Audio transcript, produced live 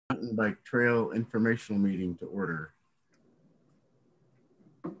Mountain Bike Trail informational meeting to order.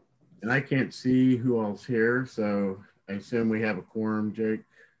 And I can't see who else here, so I assume we have a quorum, Jake.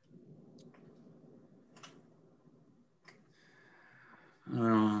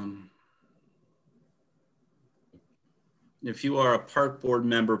 If you are a park board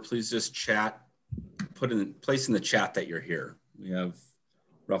member, please just chat, place in the chat that you're here. We have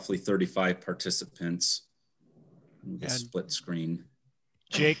roughly 35 participants. The split screen.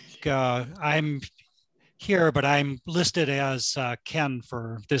 Jake, I'm here, but I'm listed as Ken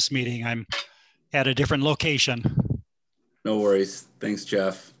for this meeting. I'm at a different location. No worries. Thanks,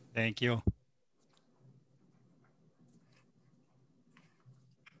 Jeff. Thank you.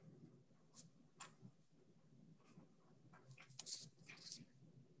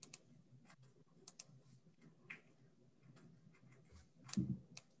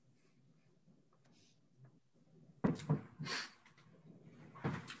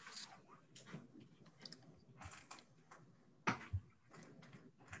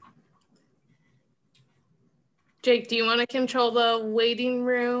 Jake, do you want to control the waiting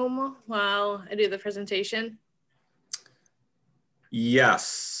room while I do the presentation?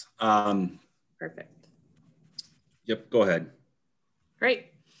 Yes. Perfect. Yep, go ahead.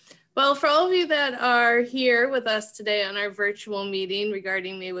 Great. Well, for all of you that are here with us today on our virtual meeting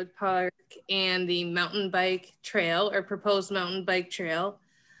regarding Maywood Park and the mountain bike trail or proposed mountain bike trail,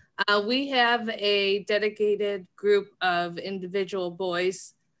 we have a dedicated group of individual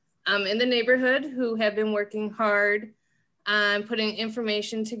boys in the neighborhood who have been working hard on putting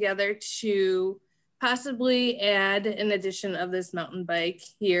information together to possibly add an addition of this mountain bike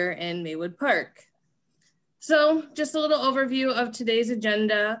here in Maywood Park. So just a little overview of today's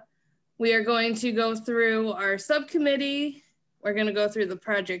agenda. We are going to go through our subcommittee. We're going to go through the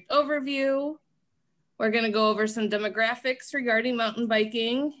project overview. We're going to go over some demographics regarding mountain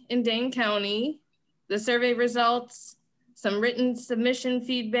biking in Dane County, the survey results, some written submission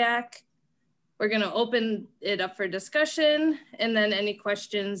feedback. We're going to open it up for discussion and then any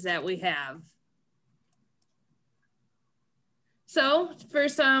questions that we have. So for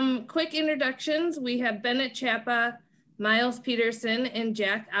some quick introductions, we have Bennett Chapa, Miles Peterson, and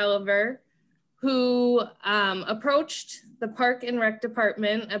Jack Oliver, who approached the Park and Rec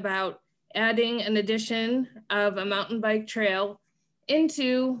Department about adding an addition of a mountain bike trail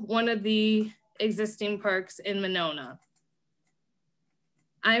into one of the existing parks in Monona.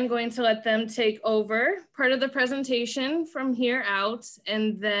 I'm going to let them take over part of the presentation from here out,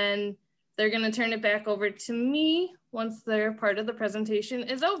 and then they're going to turn it back over to me once their part of the presentation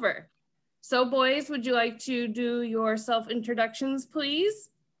is over. So boys, would you like to do your self-introductions, please?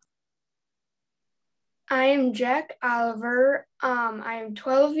 I am Jack Oliver. I am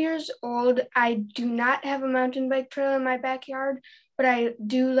 12 years old. I do not have a mountain bike trail in my backyard, but I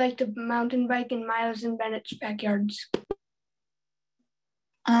do like to mountain bike in Miles and Bennett's backyards.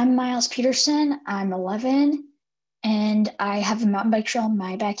 I'm Miles Peterson. I'm 11, and I have a mountain bike trail in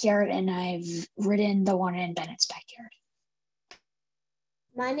my backyard, and I've ridden the one in Bennett's backyard.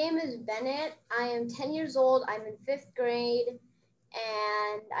 My name is Bennett. I am 10 years old. I'm in 5th grade,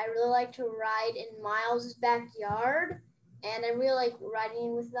 and I really like to ride in Miles' backyard, and I really like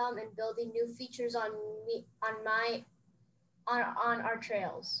riding with them and building new features on our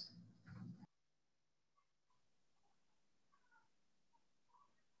trails.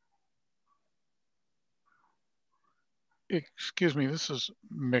 Excuse me, this is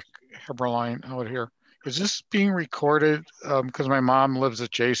Mick Heberlein out here. Is this being recorded? Because my mom lives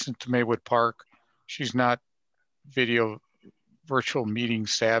adjacent to Maywood Park. She's not virtual meeting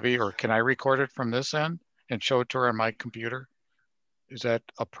savvy, or can I record it from this end and show it to her on my computer? Is that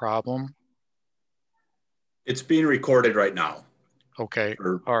a problem? It's being recorded right now. Okay,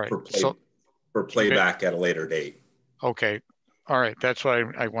 all right. For playback at a later date. Okay, all right, that's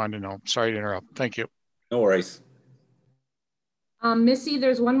what I wanted to know. Sorry to interrupt, thank you. No worries. Missy,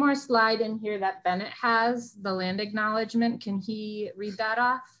 there's one more slide in here that Bennett has, the land acknowledgement. Can he read that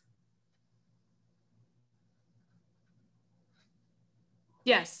off?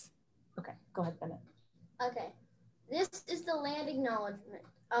 Yes. Okay, go ahead, Bennett. Okay, this is the land acknowledgement.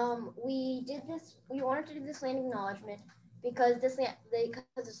 We wanted to do this land acknowledgement because this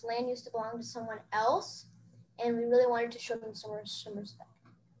land used to belong to someone else, and we really wanted to show them some respect.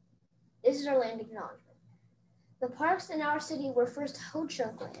 This is our land acknowledgement. The parks in our city were first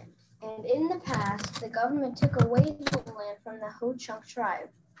Ho-Chunk land, and in the past, the government took away the land from the Ho-Chunk tribe.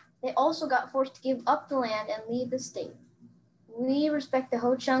 They also got forced to give up the land and leave the state. We respect the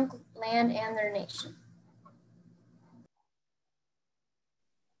Ho-Chunk land and their nation.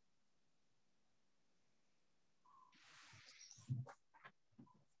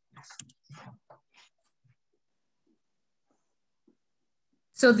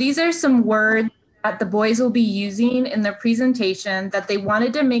 So these are some words that the boys will be using in their presentation that they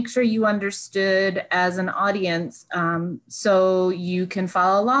wanted to make sure you understood as an audience, so you can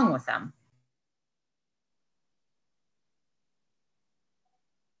follow along with them.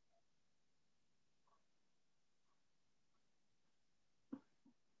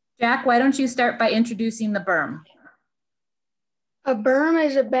 Jack, why don't you start by introducing the berm? A berm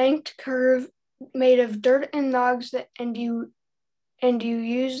is a banked curve made of dirt and logs and you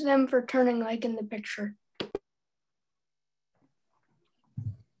use them for turning like in the picture.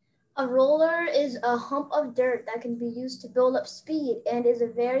 A roller is a hump of dirt that can be used to build up speed and is a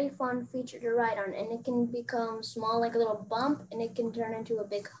very fun feature to ride on, and it can become small like a little bump and it can turn into a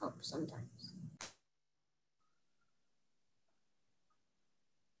big hump sometimes.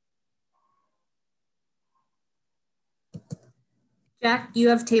 Jack, you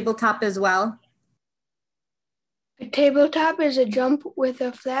have tabletop as well? A tabletop is a jump with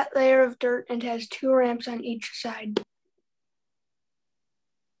a flat layer of dirt and has 2 ramps on each side.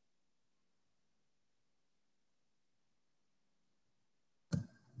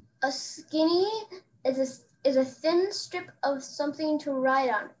 A skinny is a thin strip of something to ride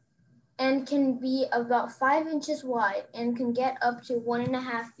on and can be about 5 inches wide and can get up to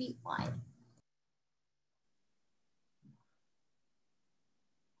 1.5 feet wide.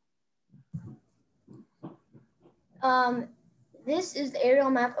 This is the aerial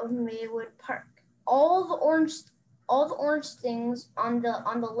map of Maywood Park. All the orange things on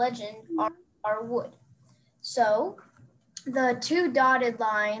the legend are wood. So the 2 dotted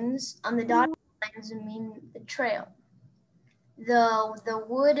lines on the dotted lines mean the trail. The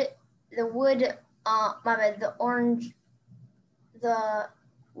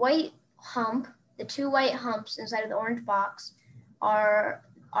white hump, the 2 white humps inside of the orange box are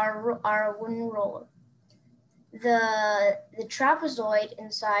a wooden roller. The trapezoid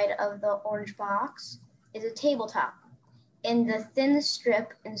inside of the orange box is a tabletop, and the thin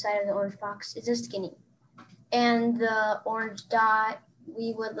strip inside of the orange box is a skinny. And the orange dot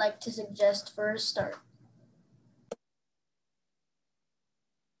we would like to suggest for a start.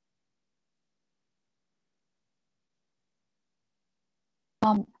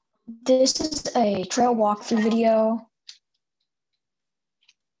 This is a trail walkthrough video.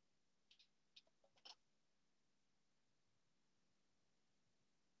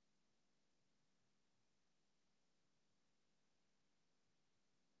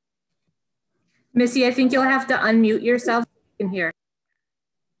 Missy, I think you'll have to unmute yourself so you can hear.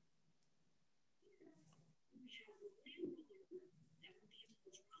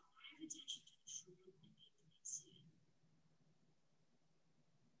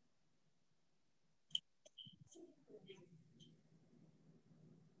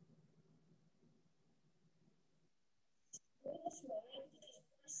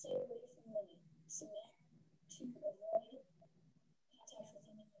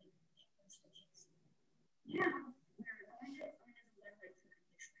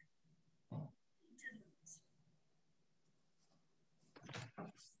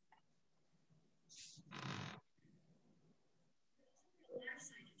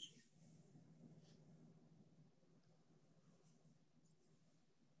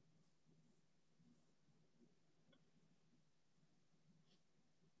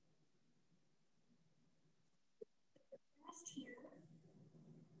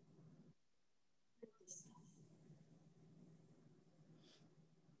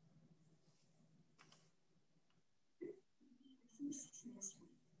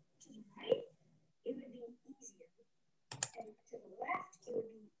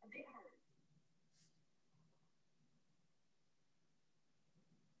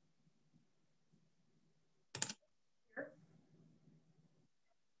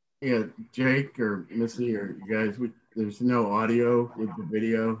 Yeah, Jake or Missy or you guys, there's no audio with the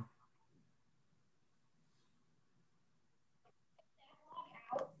video.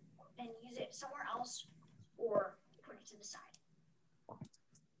 And use it somewhere else or put it to the side.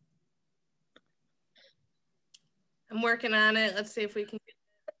 I'm working on it. Let's see if we can.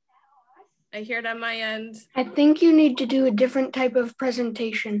 I hear it on my end. I think you need to do a different type of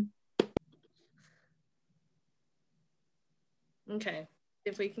presentation. Okay,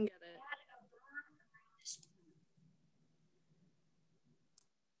 if we can get it.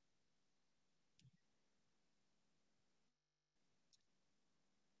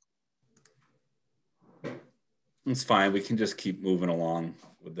 It's fine. We can just keep moving along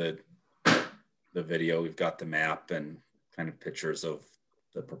with the video. We've got the map and kind of pictures of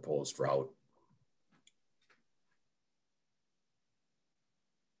the proposed route.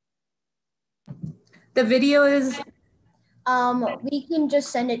 The video is, we can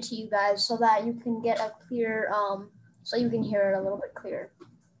just send it to you guys so that you can get a clear, so you can hear it a little bit clearer.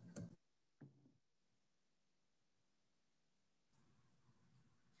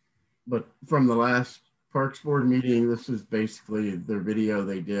 But from the last Parks Board meeting, this is basically their video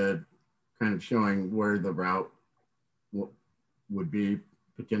they did, kind of showing where the route would be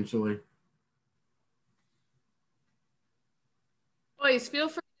potentially. Boys, feel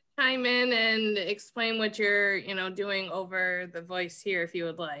free to chime in and explain what you're, doing over the voice here if you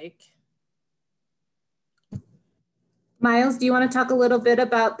would like. Miles, do you want to talk a little bit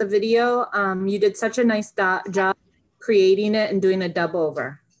about the video? You did such a nice job creating it and doing a dub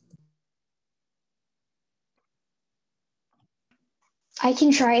over. I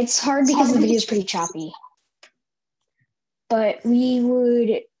can try. It's hard because the video is pretty choppy. But we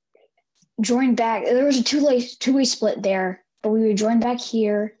would join back. There was a two-way split there, but we would join back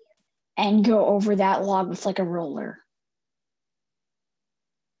here and go over that log with like a roller.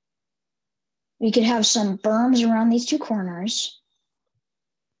 We could have some berms around these two corners.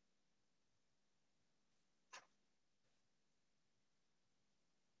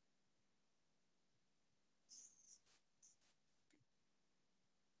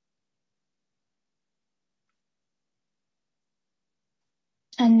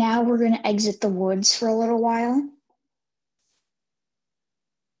 And now we're going to exit the woods for a little while.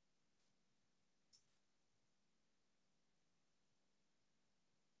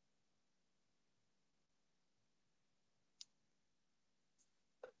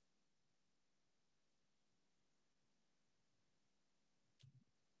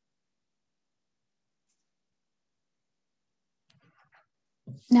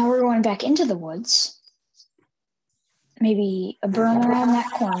 Now we're going back into the woods. Maybe a berm around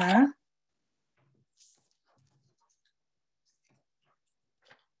that corner.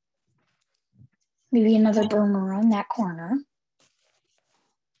 Maybe another berm around that corner.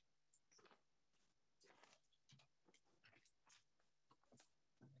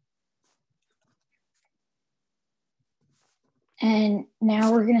 And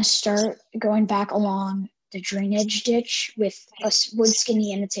now we're going to start going back along the drainage ditch with a wood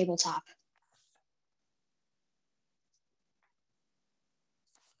skinny and a tabletop.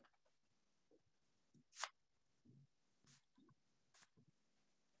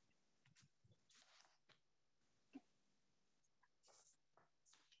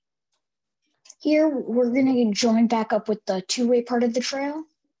 Here, we're going to join back up with the two-way part of the trail,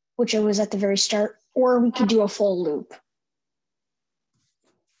 which it was at the very start, or we could do a full loop.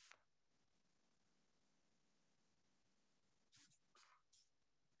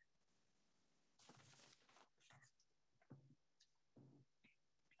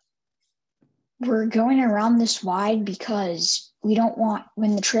 We're going around this wide because we don't want,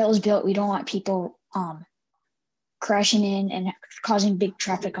 when the trail is built, we don't want people crashing in and causing big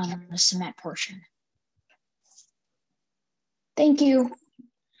traffic on the cement portion. Thank you.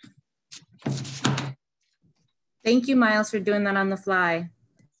 Thank you, Miles, for doing that on the fly.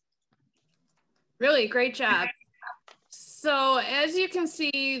 Really great job. So as you can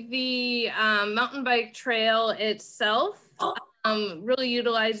see, the mountain bike trail itself really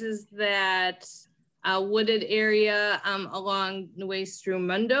utilizes that wooded area along Nuestro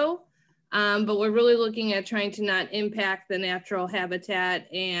but we're really looking at trying to not impact the natural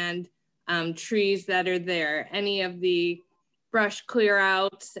habitat and trees that are there. Any of the brush clear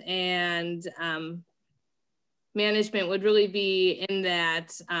out and management would really be in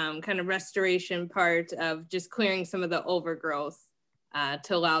that kind of restoration part of just clearing some of the overgrowth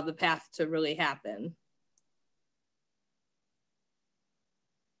to allow the path to really happen.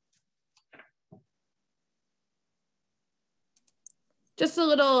 Just a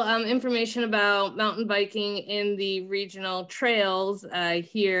little information about mountain biking in the regional trails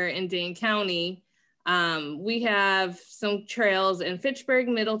here in Dane County. We have some trails in Fitchburg,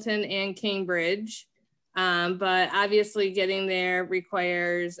 Middleton, and Cambridge, but obviously getting there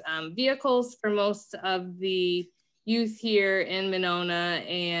requires vehicles for most of the youth here in Monona,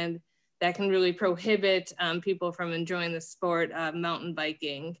 and that can really prohibit people from enjoying the sport of mountain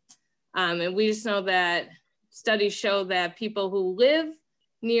biking. And we just know that studies show that people who live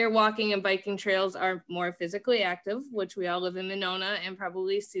near walking and biking trails are more physically active, which we all live in Monona and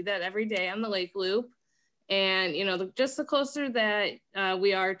probably see that every day on the Lake Loop. And, you know, just the closer that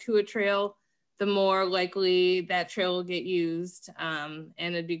we are to a trail, the more likely that trail will get used. And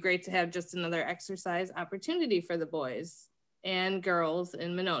it'd be great to have just another exercise opportunity for the boys and girls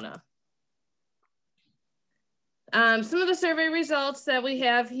in Monona. Some of the survey results that we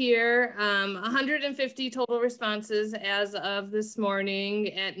have here, 150 total responses as of this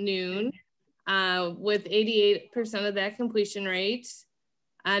morning at noon. with 88% of that completion rate.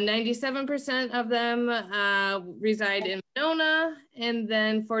 97% of them reside in Monona, and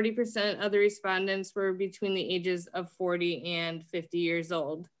then 40% of the respondents were between the ages of 40 and 50 years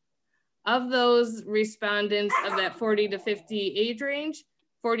old. Of those respondents of that 40 to 50 age range,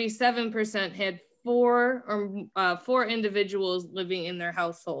 47% had four individuals living in their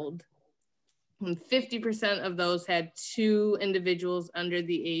household. And 50% of those had 2 individuals under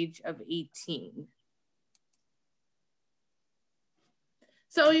the age of 18.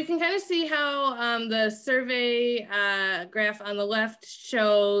 So you can kind of see how the survey graph on the left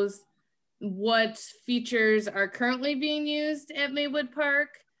shows what features are currently being used at Maywood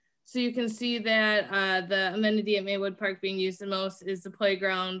Park. So you can see that the amenity at Maywood Park being used the most is the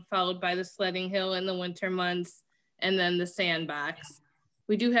playground, followed by the sledding hill in the winter months, and then the sandbox.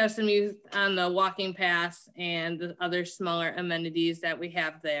 We do have some use on the walking paths and the other smaller amenities that we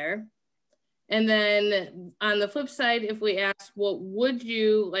have there. And then on the flip side, if we ask, what would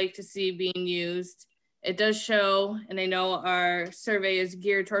you like to see being used? It does show, and I know our survey is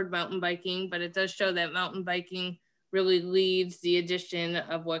geared toward mountain biking, but it does show that mountain biking really leads the addition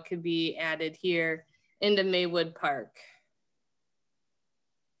of what could be added here into Maywood Park.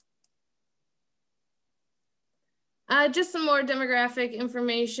 Just some more demographic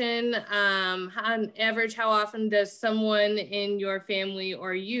information. On average, how often does someone in your family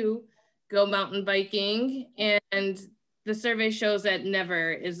or you go mountain biking? And the survey shows that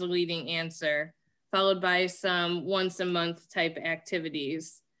never is the leading answer, followed by some once a month type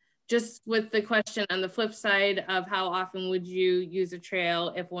activities. Just with the question on the flip side of how often would you use a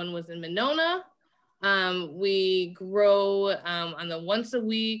trail if one was in Monona, we grow on the once a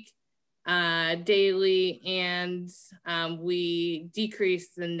week, daily, and we decrease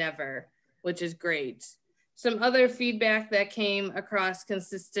the never, which is great. Some other feedback that came across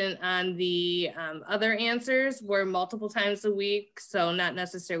consistent on the other answers were multiple times a week. So not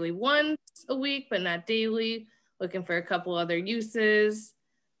necessarily once a week, but not daily, looking for a couple other uses.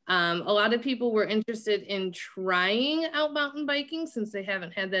 A lot of people were interested in trying out mountain biking since they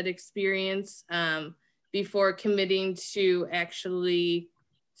haven't had that experience before committing to actually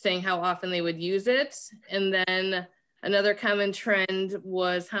saying how often they would use it. And then another common trend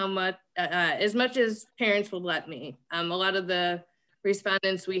was how much, as much as parents would let me. A lot of the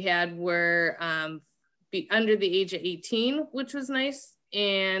respondents we had were under the age of 18, which was nice.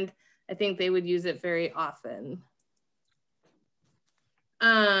 And I think they would use it very often.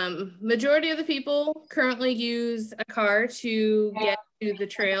 Majority of the people currently use a car to get to the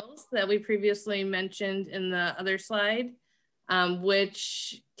trails that we previously mentioned in the other slide,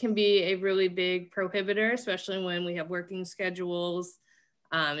 which can be a really big prohibitor, especially when we have working schedules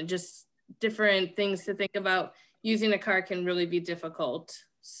and just different things to think about. Using a car can really be difficult.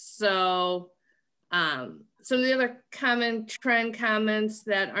 So some of the other common trend comments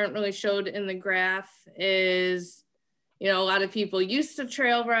that aren't really showed in the graph is, you know, a lot of people used to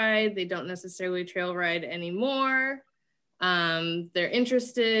trail ride. They don't necessarily trail ride anymore. They're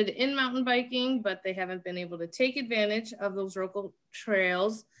interested in mountain biking, but they haven't been able to take advantage of those local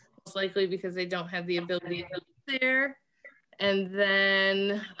trails, most likely because they don't have the ability to live there. And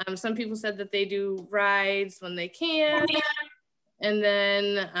then some people said that they do rides when they can. And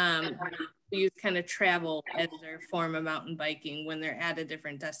then we use kind of travel as their form of mountain biking when they're at a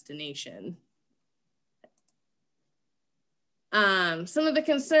different destination. Some of the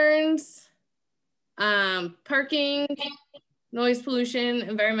concerns, parking, noise pollution,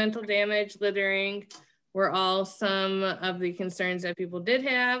 environmental damage, littering were all some of the concerns that people did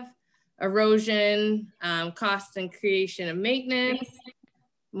have. Erosion, cost and creation of maintenance,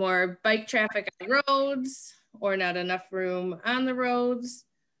 more bike traffic on roads, or not enough room on the roads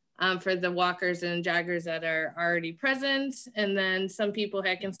for the walkers and joggers that are already present. And then some people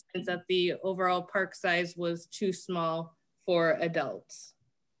had concerns that the overall park size was too small for adults.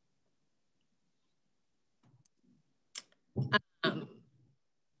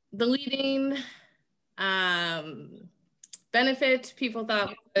 The leading benefit people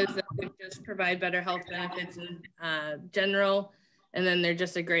thought was that it would just provide better health benefits in general, and then they're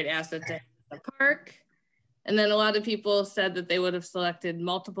just a great asset to the park. And then a lot of people said that they would have selected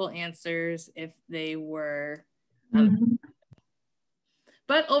multiple answers if they were.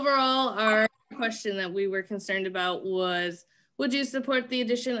 But overall, our question that we were concerned about was, would you support the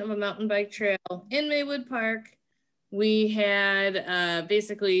addition of a mountain bike trail in Maywood Park? We had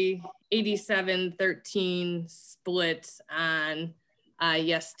basically 87-13 split on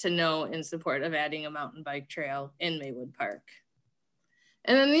yes to no in support of adding a mountain bike trail in Maywood Park.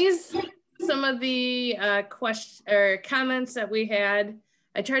 And then these, some of the comments that we had.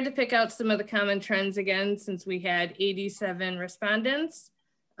 I tried to pick out some of the common trends again, since we had 87 respondents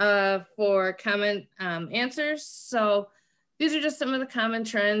for comment answers. So these are just some of the common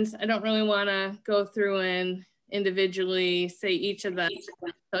trends. I don't really want to go through and individually say each of them.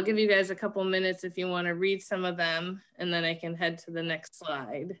 I'll give you guys a couple minutes if you want to read some of them, and then I can head to the next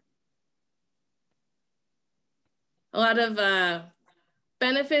slide. A lot of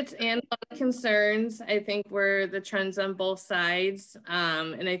benefits and concerns, I think, were the trends on both sides.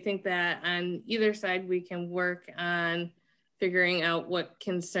 And I think that on either side, we can work on figuring out what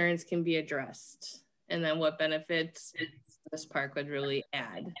concerns can be addressed and then what benefits this park would really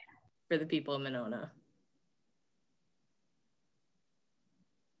add for the people of Monona.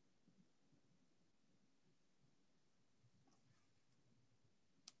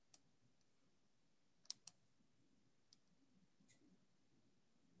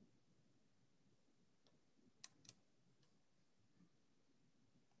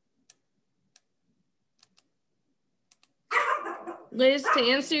 Liz, to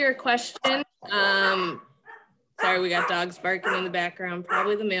answer your question, sorry, we got dogs barking in the background,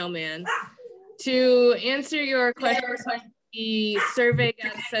 probably the mailman. To answer your question, the survey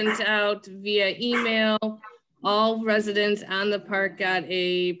got sent out via email. All residents on the park got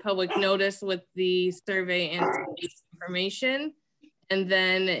a public notice with the survey and information. And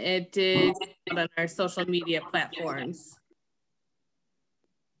then it did on our social media platforms.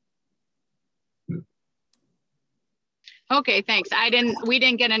 Okay, thanks. We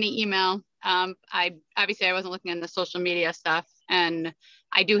didn't get any email. I wasn't looking in the social media stuff, and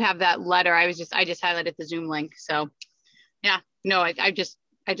I do have that letter. I just highlighted the Zoom link. So yeah, no, I just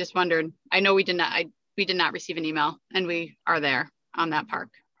wondered. I know we did not receive an email, and we are there on that park.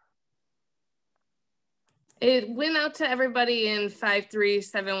 It went out to everybody in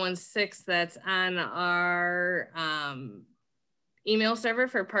 53716 that's on our email server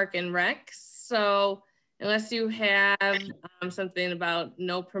for Park and Rec. So unless you have something about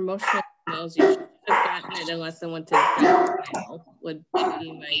no promotional emails, you should have gotten it unless someone took it, would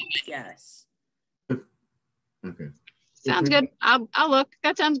be my guess. Okay. Sounds good. I'll look.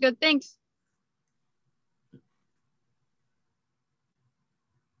 That sounds good. Thanks.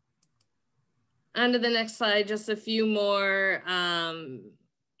 On to the next slide, just a few more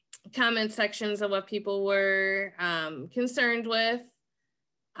comment sections of what people were concerned with.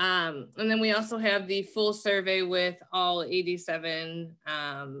 And then we also have the full survey with all 87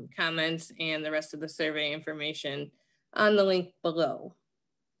 comments and the rest of the survey information on the link below.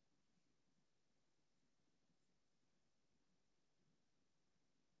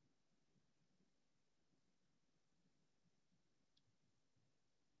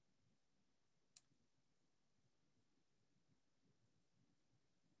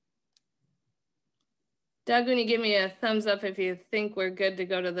 Doug, when you give me a thumbs up if you think we're good to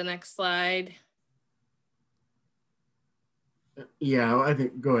go to the next slide. Yeah, I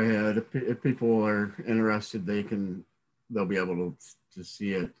think go ahead. If people are interested, they'll be able to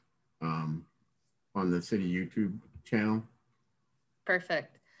see it on the city YouTube channel.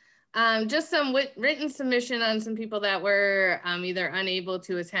 Perfect. Just some written submission on some people that were either unable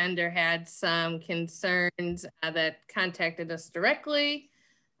to attend or had some concerns that contacted us directly.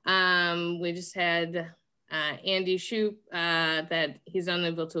 We just had Andy Shoup that he's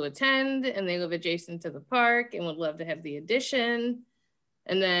unable to attend, and they live adjacent to the park and would love to have the addition.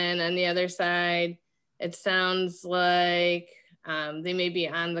 And then on the other side, it sounds like they may be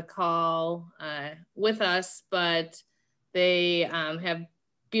on the call with us, but they have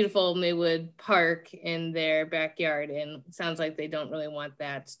beautiful Maywood Park in their backyard, and it sounds like they don't really want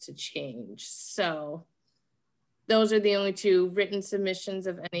that to change. So those are the only two written submissions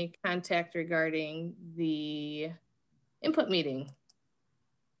of any contact regarding the input meeting.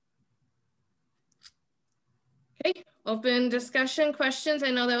 Okay, open discussion, questions.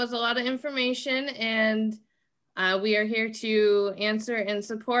 I know that was a lot of information, and we are here to answer and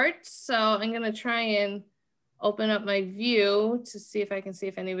support. So I'm gonna try and open up my view to see if I can see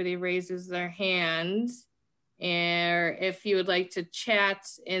if anybody raises their hand. And if you would like to chat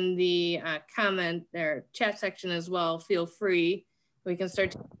in the comment or chat section as well, feel free. We can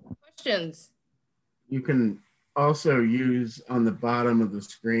start taking questions. You can also use on the bottom of the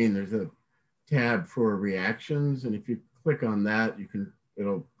screen, there's a tab for reactions. And if you click on that,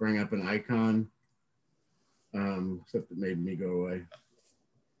 it'll bring up an icon, except it made me go away.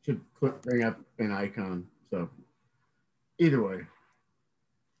 Should bring up an icon. So either way.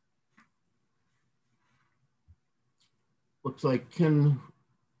 Looks like Ken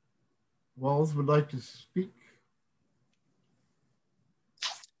Walls would like to speak.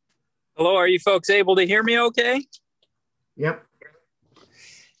 Hello, are you folks able to hear me okay? Yep.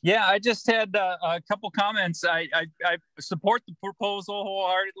 Yeah, I just had a couple comments. I support the proposal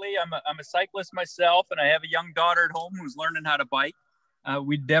wholeheartedly. I'm a cyclist myself, and I have a young daughter at home who's learning how to bike.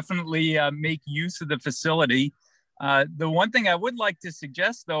 We definitely make use of the facility. The one thing I would like to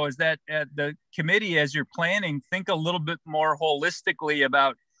suggest, though, is that the committee, as you're planning, think a little bit more holistically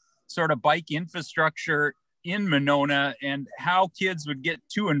about sort of bike infrastructure in Monona and how kids would get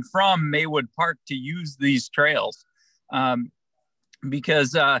to and from Maywood Park to use these trails.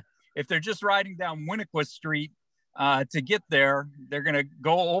 Because if they're just riding down Winnequa Street to get there, they're going to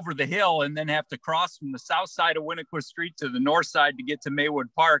go over the hill and then have to cross from the south side of Winnequa Street to the north side to get to Maywood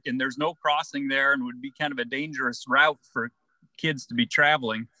Park. And there's no crossing there and would be kind of a dangerous route for kids to be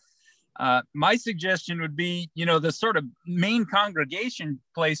traveling. My suggestion would be, you know, the sort of main congregation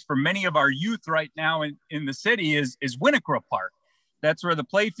place for many of our youth right now in the city is Winnequa Park. That's where the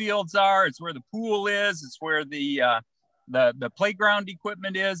play fields are. It's where the pool is. It's where the playground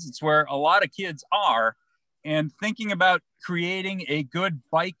equipment is. It's where a lot of kids are. And thinking about creating a good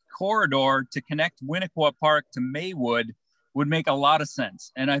bike corridor to connect Winnequa Park to Maywood would make a lot of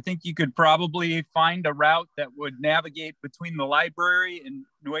sense. And I think you could probably find a route that would navigate between the library and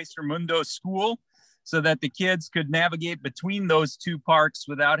Nuestra Mundo School so that the kids could navigate between those two parks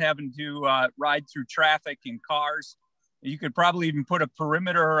without having to ride through traffic and cars. You could probably even put a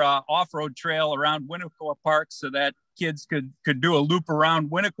perimeter off-road trail around Winnequa Park so that kids could do a loop around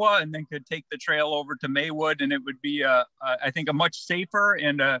Winnequa and then could take the trail over to Maywood. And it would be, I think, a much safer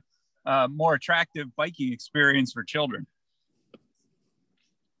and a more attractive biking experience for children.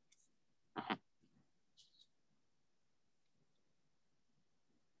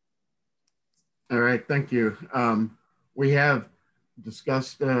 All right, thank you. We have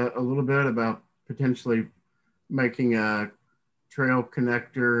discussed a little bit about potentially making a trail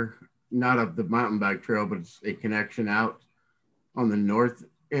connector, not of the mountain bike trail, but it's a connection out on the north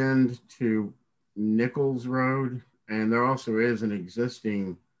end to Nichols Road. And there also is an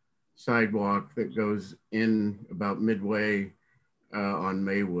existing sidewalk that goes in about midway on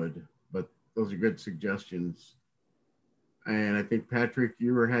Maywood, but those are good suggestions. And I think Patrick,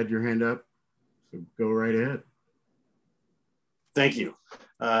 you had your hand up, so go right ahead. Thank you.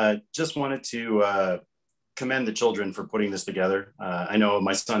 Just wanted to commend the children for putting this together. I know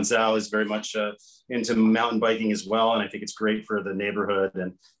my son Sal is very much into mountain biking as well, and I think it's great for the neighborhood.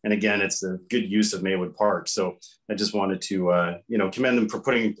 And again, it's a good use of Maywood Park. So I just wanted to commend them for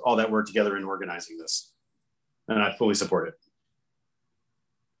putting all that work together and organizing this. And I fully support it.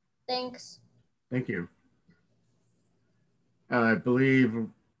 Thanks. Thank you. I believe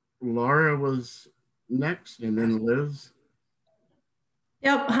Laura was next, and then Liz.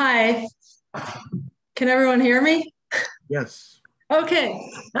 Yep. Hi. Can everyone hear me? Yes.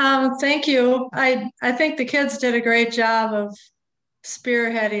 Okay. Thank you. I think the kids did a great job of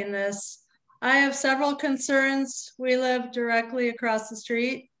spearheading this. I have several concerns. We live directly across the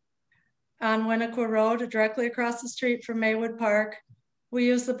street on Winnequa Road, directly across the street from Maywood Park. We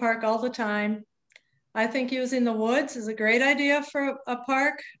use the park all the time. I think using the woods is a great idea for a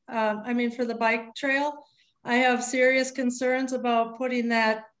park. For the bike trail. I have serious concerns about putting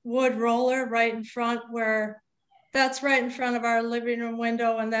that wood roller right in front that's right in front of our living room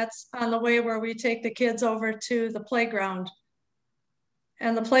window, and that's on the way where we take the kids over to the playground.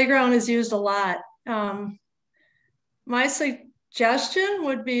 And the playground is used a lot. My suggestion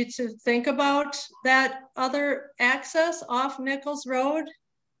would be to think about that other access off Nichols Road.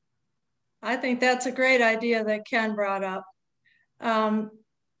 I think that's a great idea that Ken brought up.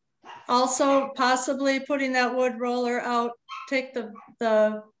 Also, possibly putting that wood roller out, take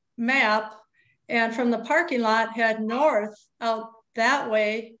the map and from the parking lot head north out that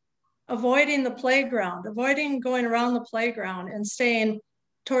way, avoiding the playground, avoiding going around the playground and staying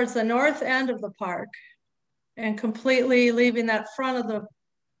towards the north end of the park and completely leaving that front of the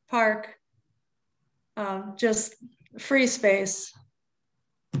park just free space.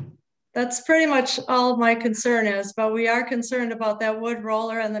 That's pretty much all my concern is, but we are concerned about that wood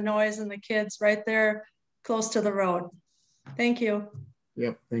roller and the noise and the kids right there close to the road. Thank you.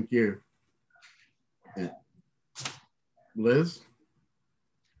 Yep, thank you. Liz?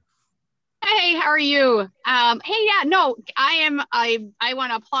 Hey, how are you? I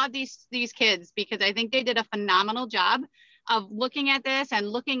want to applaud these kids because I think they did a phenomenal job of looking at this and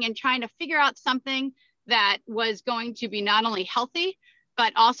looking and trying to figure out something that was going to be not only healthy,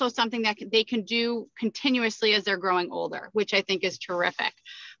 but also something that they can do continuously as they're growing older, which I think is terrific.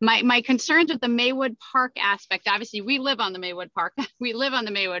 My concerns with the Maywood Park aspect, obviously we live on the Maywood Park. We live on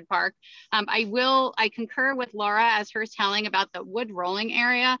the Maywood Park. I concur with Laura as her telling about the wood rolling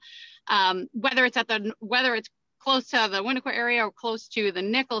area, whether it's close to the Winnequa area or close to the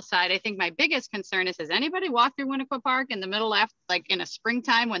Nichols side, I think my biggest concern is, has anybody walked through Winnequa Park in the middle after, like in a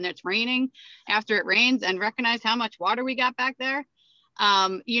springtime when it's raining, after it rains, and recognize how much water we got back there?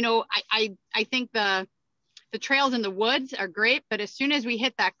 You know, I think the trails in the woods are great, but as soon as we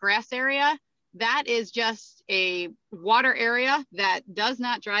hit that grass area, that is just a water area that does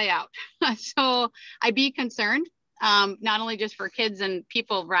not dry out. So I'd be concerned, not only just for kids and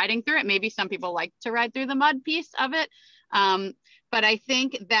people riding through it, maybe some people like to ride through the mud piece of it. But I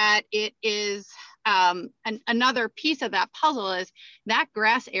think that it is another piece of that puzzle is that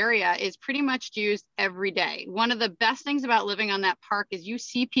grass area is pretty much used every day. One of the best things about living on that park is you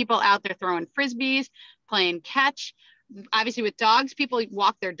see people out there throwing Frisbees, playing catch. Obviously with dogs, people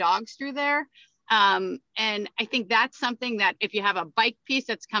walk their dogs through there. And I think that's something that if you have a bike piece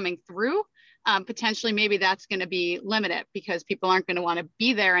that's coming through, potentially maybe that's going to be limited because people aren't going to want to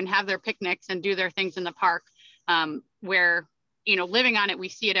be there and have their picnics and do their things in the park where, you know, living on it, we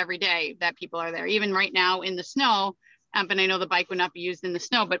see it every day that people are there, even right now in the snow. But I know the bike would not be used in the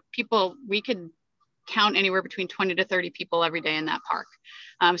snow, but people, we could count anywhere between 20 to 30 people every day in that park,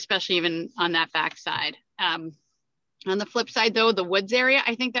 especially even on that backside. On the flip side though, the woods area,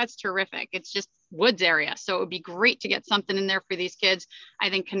 I think that's terrific. It's just woods area. So it would be great to get something in there for these kids.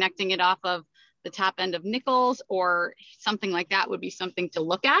 I think connecting it off of the top end of Nichols or something like that would be something to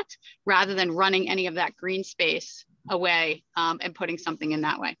look at rather than running any of that green space away and putting something in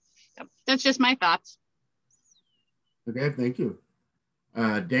that way. So that's just my thoughts. Okay, thank you.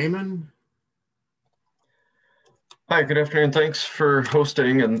 Damon? Hi, good afternoon. Thanks for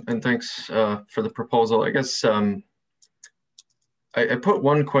hosting and thanks for the proposal. I guess I put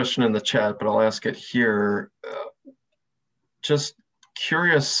one question in the chat, but I'll ask it here. Just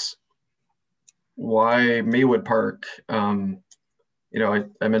curious why Maywood Park? You know,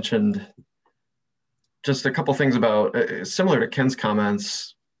 I mentioned just a couple things about, similar to Ken's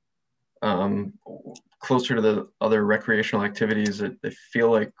comments, closer to the other recreational activities, I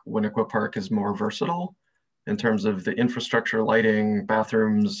feel like Winnequa Park is more versatile in terms of the infrastructure, lighting,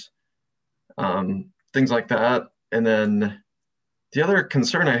 bathrooms, things like that. And then the other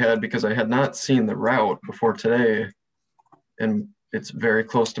concern I had, because I had not seen the route before today, and it's very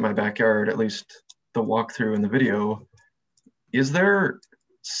close to my backyard, at least the walkthrough in the video, is there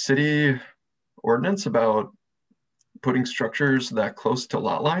city ordinance about putting structures that close to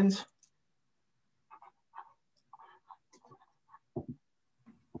lot lines?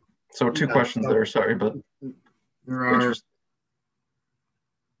 So two questions there, sorry, but there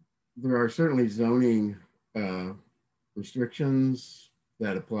are certainly zoning restrictions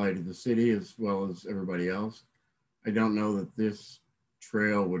that apply to the city as well as everybody else. I don't know that this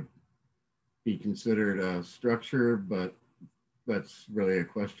trail would be considered a structure, but that's really a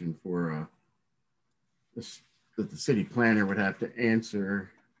question for that the city planner would have to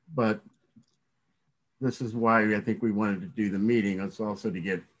answer. But this is why I think we wanted to do the meeting. It's also to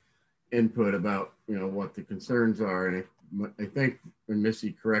get input about, you know, what the concerns are. And I think, and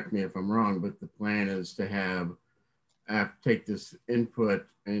Missy, correct me if I'm wrong, but the plan is to have take this input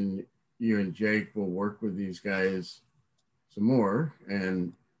and you and Jake will work with these guys some more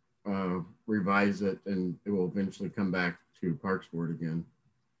and revise it, and it will eventually come back to Parks Board again.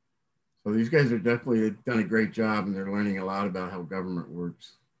 So these guys are definitely done a great job, and they're learning a lot about how government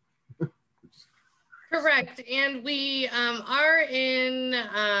works. Correct. And we are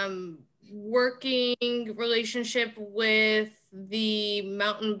in working relationship with the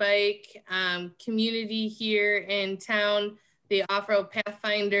mountain bike community here in town, the Off-Road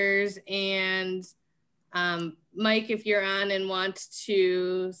Pathfinders, and Mike, if you're on and want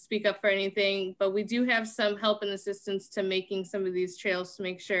to speak up for anything, but we do have some help and assistance to making some of these trails to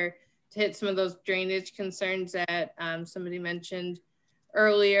make sure to hit some of those drainage concerns that somebody mentioned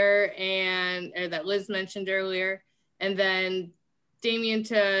earlier, or that Liz mentioned earlier. And then Damien,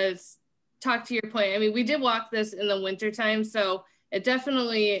 to talk to your point, I mean, we did walk this in the winter time, so it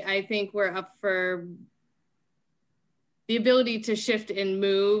definitely, I think we're up for the ability to shift and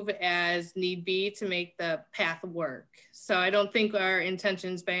move as need be to make the path work. So I don't think our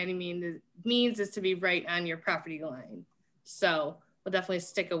intentions by any means is to be right on your property line. So we'll definitely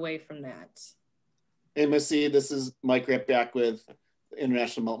stick away from that. Hey, Missy, this is Mike right back with the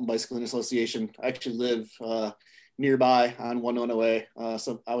International Mountain Bicycling Association. I actually live nearby on 101A.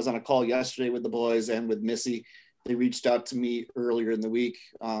 So I was on a call yesterday with the boys and with Missy. They reached out to me earlier in the week.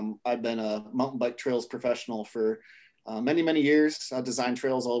 I've been a mountain bike trails professional for many, many years. I designed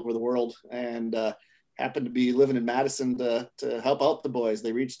trails all over the world, and happened to be living in Madison to help out the boys.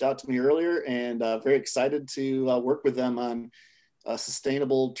 They reached out to me earlier, and very excited to work with them on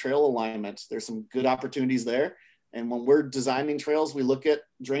sustainable trail alignment. There's some good opportunities there. And when we're designing trails, we look at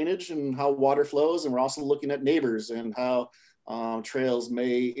drainage and how water flows, and we're also looking at neighbors and how trails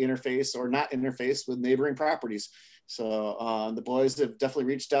may interface or not interface with neighboring properties. So the boys have definitely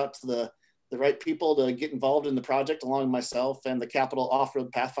reached out to the right people to get involved in the project, along with myself and the Capital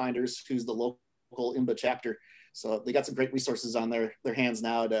Off-Road Pathfinders, who's the local IMBA chapter. So they got some great resources on their hands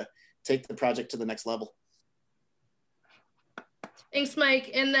now to take the project to the next level. Thanks,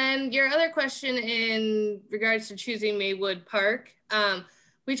 Mike. And then your other question in regards to choosing Maywood Park.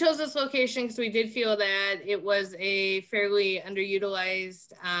 We chose this location because we did feel that it was a fairly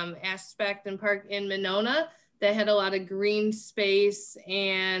underutilized aspect and park in Monona that had a lot of green space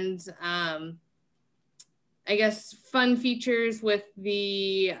and I guess fun features with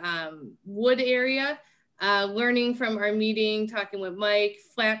the wood area. Learning from our meeting, talking with Mike,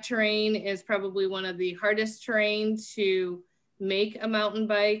 flat terrain is probably one of the hardest terrain to make a mountain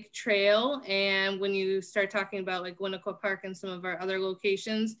bike trail. And when you start talking about like Winnequa Park and some of our other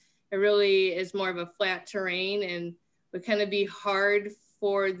locations, it really is more of a flat terrain and would kind of be hard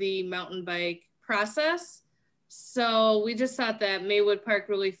for the mountain bike process. So we just thought that Maywood Park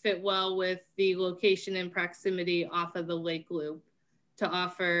really fit well with the location and proximity off of the Lake Loop to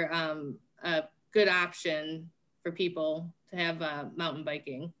offer a good option for people to have mountain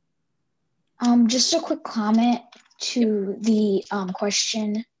biking. Just a quick comment to the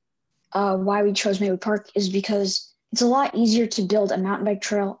question why we chose Maywood Park is because it's a lot easier to build a mountain bike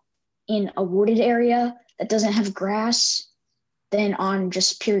trail in a wooded area that doesn't have grass than on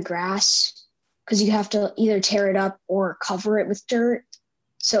just pure grass, because you have to either tear it up or cover it with dirt.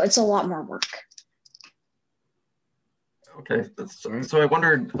 So it's a lot more work. Okay, so I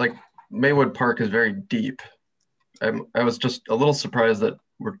wondered, like, Maywood Park is very deep. I was just a little surprised that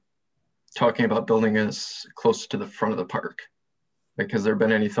we're talking about building this close to the front of the park. Like, has there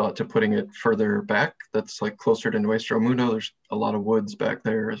been any thought to putting it further back? That's like closer to Nuestro Mundo. There's a lot of woods back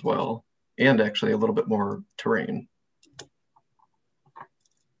there as well, and actually a little bit more terrain.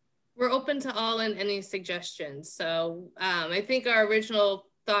 We're open to all and any suggestions. So I think our original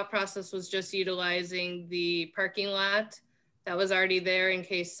thought process was just utilizing the parking lot that was already there in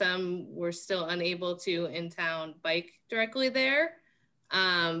case some were still unable to in town bike directly there.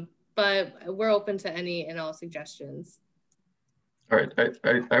 But we're open to any and all suggestions. All right,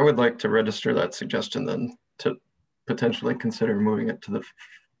 I would like to register that suggestion then to potentially consider moving it to the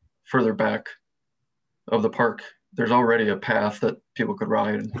further back of the park. There's already a path that people could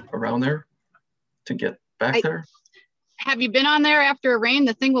ride around there to get back there. Have you been on there after a rain?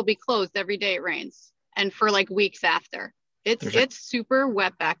 The thing will be closed every day it rains and for like weeks after. It's super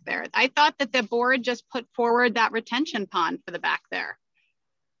wet back there. I thought that the board just put forward that retention pond for the back there.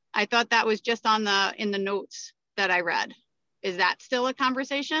 I thought that was just on in the notes that I read. Is that still a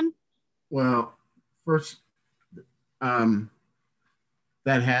conversation? Well, first, that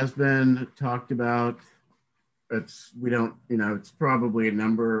has been talked about. We don't, it's probably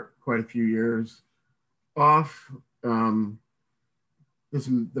quite a few years off. The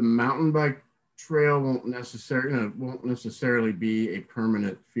mountain bike trail won't necessarily be a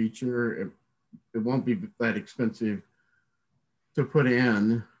permanent feature. It won't be that expensive to put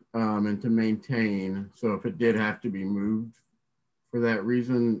in and to maintain. So if it did have to be moved for that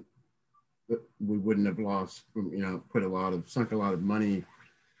reason, we wouldn't have lost, sunk a lot of money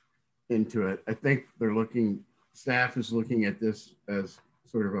into it. I think staff is looking at this as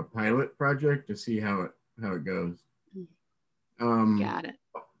sort of a pilot project to see how it goes. Got it.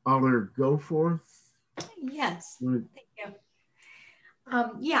 Alder Goforth. Yes, thank you.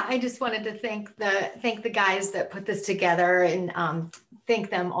 Yeah, I just wanted to thank the guys that put this together and thank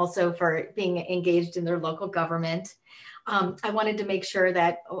them also for being engaged in their local government. I wanted to make sure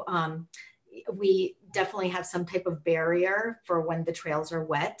that we definitely have some type of barrier for when the trails are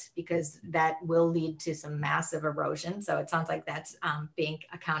wet, because that will lead to some massive erosion. So it sounds like that's being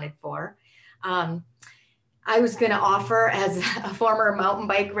accounted for. I was going to offer, as a former mountain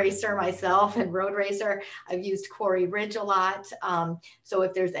bike racer myself and road racer, I've used Quarry Ridge a lot. So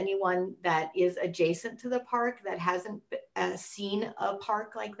if there's anyone that is adjacent to the park that hasn't seen a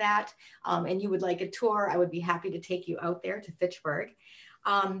park like that, and you would like a tour, I would be happy to take you out there to Fitchburg.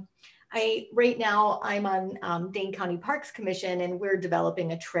 Right now I'm on Dane County Parks Commission, and we're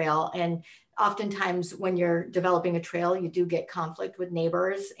developing a trail. And oftentimes when you're developing a trail, you do get conflict with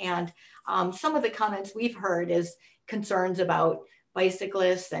neighbors. And some of the comments we've heard is concerns about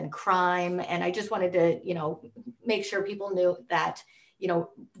bicyclists and crime. And I just wanted to, make sure people knew that, you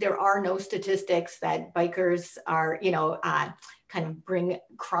know, there are no statistics that bikers are, you know, kind of bring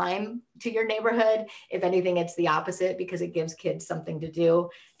crime to your neighborhood. If anything, it's the opposite because it gives kids something to do.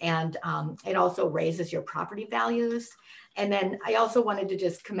 And it also raises your property values. And then I also wanted to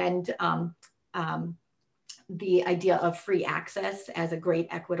just commend the idea of free access as a great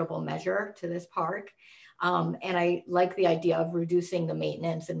equitable measure to this park. And I like the idea of reducing the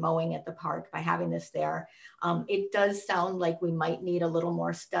maintenance and mowing at the park by having this there. It does sound like we might need a little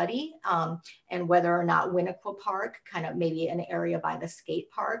more study and whether or not Winnequa Park, kind of maybe an area by the skate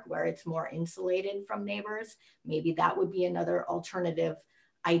park where it's more insulated from neighbors, maybe that would be another alternative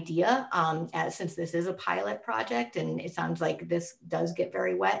idea since this is a pilot project and it sounds like this does get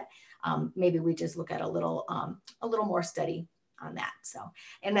very wet. Maybe we just look at a little more study on that. So,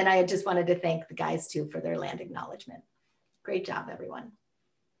 and then I just wanted to thank the guys too for their land acknowledgement. Great job, everyone.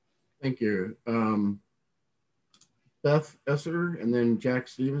 Thank you. Beth Esser and then Jack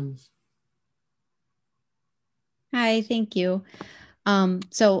Stevens. Hi, thank you.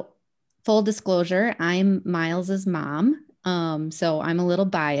 So full disclosure, I'm Miles's mom. So I'm a little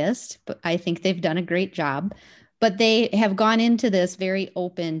biased, but I think they've done a great job. But they have gone into this very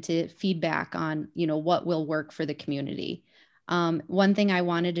open to feedback on, you know, what will work for the community. One thing I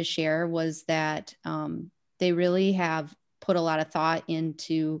wanted to share was that they really have put a lot of thought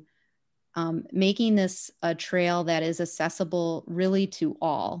into making this a trail that is accessible really to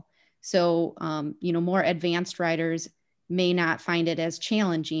all. So, you know, more advanced riders may not find it as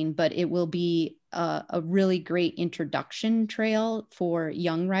challenging, but it will be a really great introduction trail for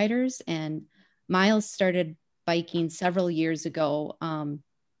young riders. And Miles started biking several years ago,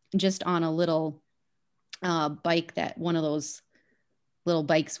 just on a little bike, that one of those little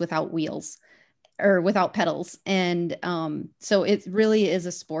bikes without wheels or without pedals. And so it really is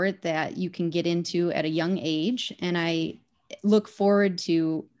a sport that you can get into at a young age. And I look forward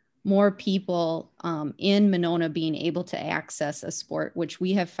to more people in Monona being able to access a sport, which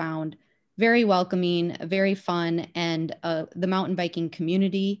we have found very welcoming, very fun, and the mountain biking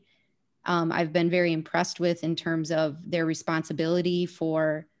community I've been very impressed with in terms of their responsibility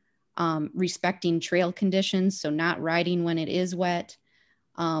for respecting trail conditions, so not riding when it is wet,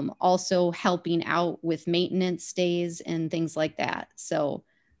 also helping out with maintenance days and things like that. So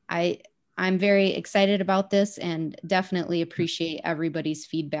I'm very excited about this and definitely appreciate everybody's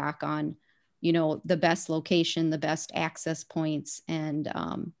feedback on, you know, the best location, the best access points, and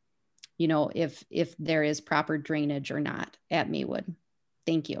you know, if there is proper drainage or not at Maywood.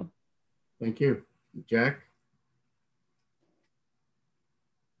 Thank you. Thank you. Jack?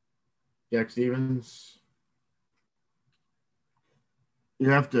 Jack Stevens? You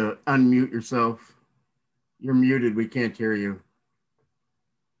have to unmute yourself. You're muted. We can't hear you.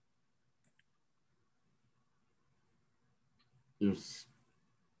 Yes.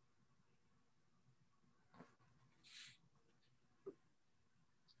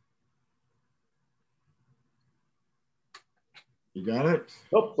 You got it?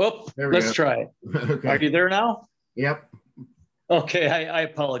 Let's try it. Okay. Are you there now? Yep. Okay, I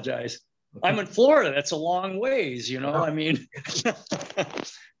apologize. Okay. I'm in Florida. That's a long ways, you know, I mean.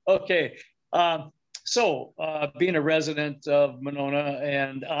 Okay. So being a resident of Monona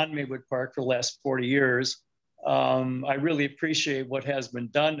and on Maywood Park for the last 40 years, I really appreciate what has been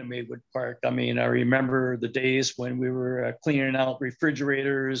done to Maywood Park. I mean, I remember the days when we were cleaning out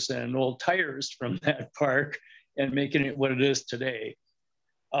refrigerators and old tires from that park and making it what it is today.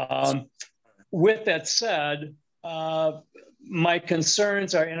 With that said, my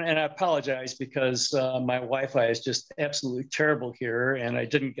concerns are, and I apologize because my Wi-Fi is just absolutely terrible here and I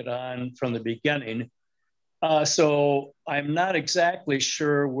didn't get on from the beginning. So I'm not exactly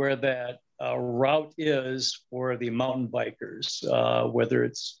sure where that route is for the mountain bikers, whether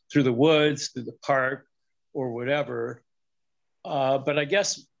it's through the woods, through the park, or whatever. But I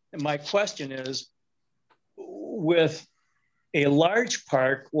guess my question is, with a large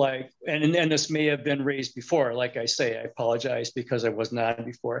park like, and this may have been raised before, like I say, I apologize because I was not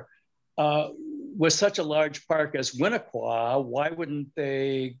before. With such a large park as Winnequa, why wouldn't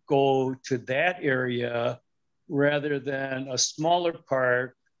they go to that area rather than a smaller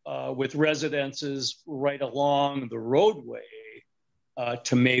park with residences right along the roadway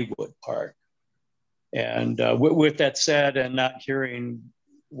to Maywood Park? And with that said, and not hearing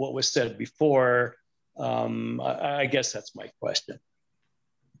what was said before, I guess that's my question.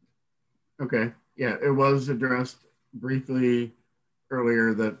 Okay, yeah, it was addressed briefly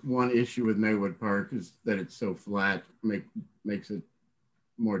earlier that one issue with Maywood Park is that it's so flat, makes it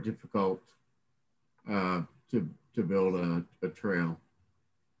more difficult to build a trail.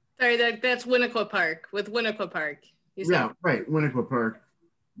 Sorry, that's Winnequa Park, with Winnequa Park. Yeah, right. Winnequa Park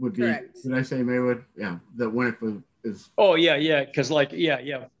would be, Correct. did I say Maywood? Yeah, that Winnequa is. Oh, yeah. Because like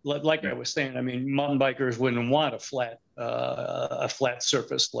I was saying, I mean, mountain bikers wouldn't want a flat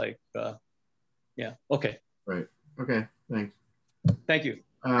surface like, yeah, okay. Right, okay, thanks. Thank you.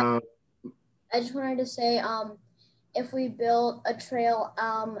 I just wanted to say, if we built a trail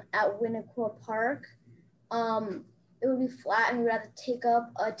at Winnequa Park, it would be flat and we'd have to take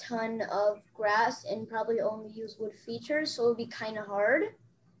up a ton of grass and probably only use wood features, so it would be kind of hard.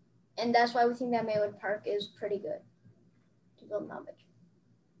 And that's why we think that Maywood Park is pretty good to build mountain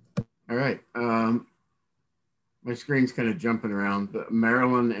bike. All right. My screen's kind of jumping around, but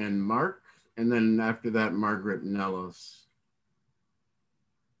Marilyn and Mark, and then after that, Margaret and Ellis.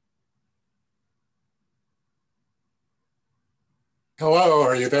 Hello,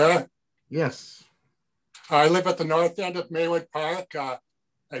 are you there? Yes. I live at the north end of Maywood Park. I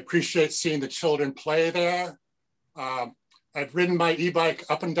appreciate seeing the children play there. I've ridden my e-bike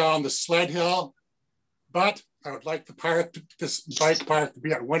up and down the sled hill, but I would like the park, this bike park, to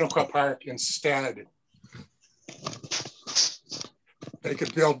be at Winnequa Park instead. They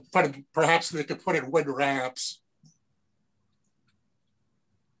could perhaps they could put in wood ramps.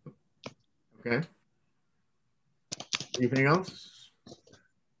 Okay. Anything else?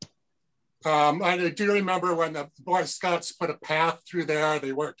 I do remember when the Boy Scouts put a path through there.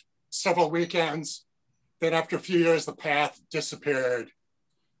 They worked several weekends. Then after a few years, the path disappeared.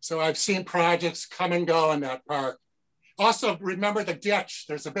 So I've seen projects come and go in that park. Also, remember the ditch.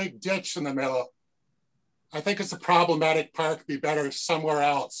 There's a big ditch in the middle. I think it's a problematic park. Be better somewhere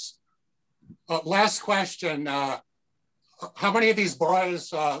else. Last question. How many of these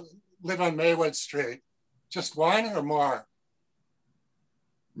boys live on Maywood Street? Just one or more?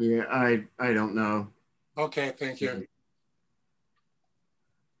 Yeah, I don't know. Okay, thank you.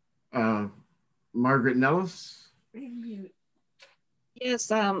 Margaret Nellis? Yes,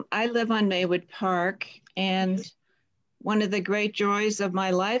 I live on Maywood Park, and one of the great joys of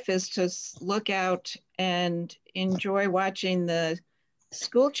my life is to look out and enjoy watching the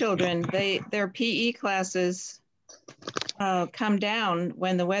school children. Their PE classes come down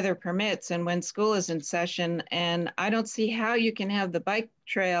when the weather permits and when school is in session, and I don't see how you can have the bike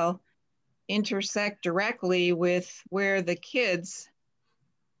trail intersect directly with where the kids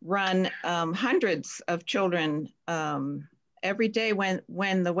run. Hundreds of children every day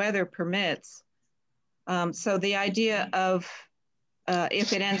when the weather permits. So the idea of,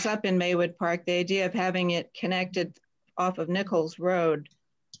 if it ends up in Maywood Park, the idea of having it connected off of Nichols Road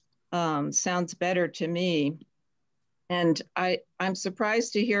sounds better to me. And I'm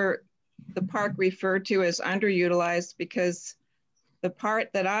surprised to hear the park referred to as underutilized, because the part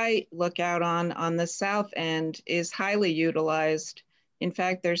that I look out on the south end is highly utilized. In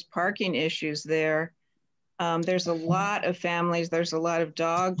fact, there's parking issues there. There's a lot of families, there's a lot of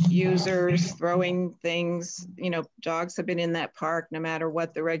dog users throwing things. You know, dogs have been in that park no matter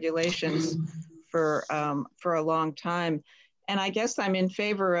what the regulations for a long time. And I guess I'm in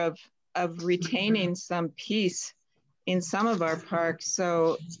favor of retaining some peace in some of our parks.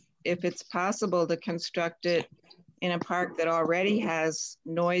 So if it's possible to construct it in a park that already has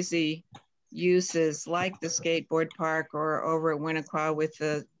noisy uses like the skateboard park or over at Winnequa with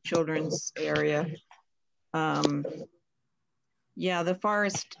the children's area. Yeah, the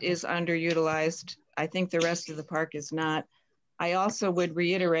forest is underutilized. I think the rest of the park is not. I also would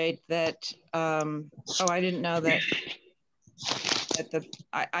reiterate that, oh, I didn't know that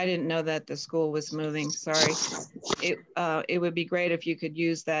I didn't know that the school was moving, sorry. It would be great if you could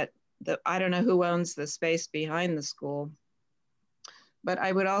use that. I don't know who owns the space behind the school, but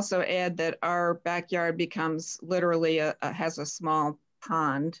I would also add that our backyard becomes literally has a small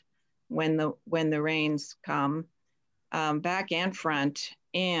pond when the rains come, back and front,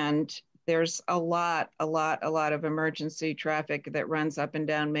 and there's a lot of emergency traffic that runs up and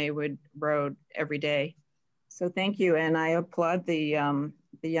down Maywood Road every day. So thank you, and I applaud the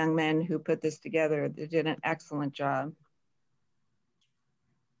young men who put this together. They did an excellent job.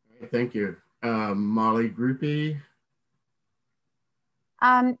 Thank you. Molly Groupie.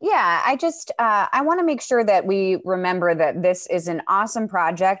 Yeah, I want to make sure that we remember that this is an awesome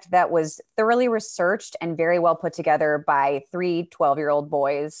project that was thoroughly researched and very well put together by 3 12-year-old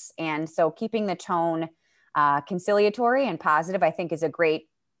boys. And so keeping the tone conciliatory and positive, I think is a great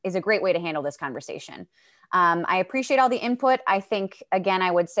way to handle this conversation. I appreciate all the input. I think, again, I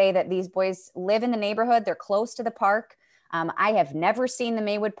would say that these boys live in the neighborhood. They're close to the park. I have never seen the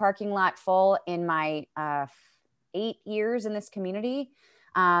Maywood parking lot full in my 8 years in this community.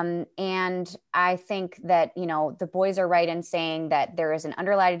 And I think that, you know, the boys are right in saying that there is an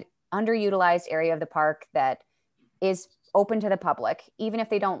underutilized area of the park that is open to the public, even if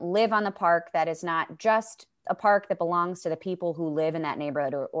they don't live on the park. That is not just a park that belongs to the people who live in that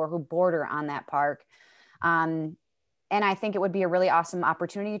neighborhood or who border on that park. And I think it would be a really awesome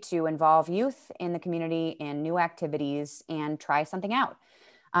opportunity to involve youth in the community in new activities and try something out.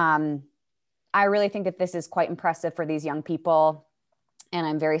 I really think that this is quite impressive for these young people, and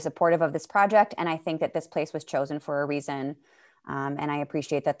I'm very supportive of this project. And I think that this place was chosen for a reason. And I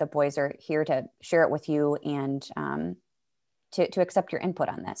appreciate that the boys are here to share it with you and to accept your input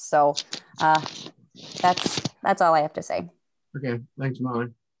on this. So that's all I have to say. Okay, thanks, Molly.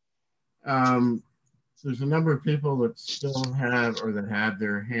 There's a number of people that still have or that had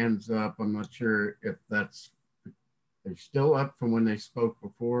their hands up. I'm not sure if they're still up from when they spoke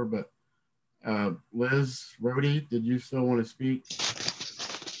before, but Liz Rhodey, did you still want to speak?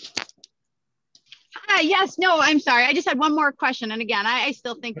 Yes, no, I'm sorry. I just had one more question. And again, I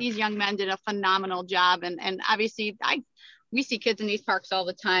still think these young men did a phenomenal job. And obviously we see kids in these parks all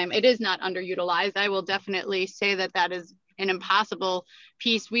the time. It is not underutilized. I will definitely say that that is an impossible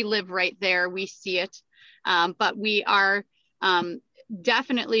piece. We live right there. We see it. But we are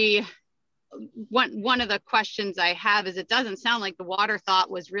definitely, one of the questions I have is it doesn't sound like the water thought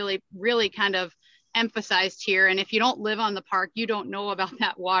was really, really kind of emphasized here. And if you don't live on the park, you don't know about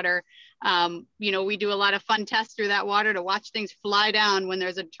that water. You know, we do a lot of fun tests through that water to watch things fly down when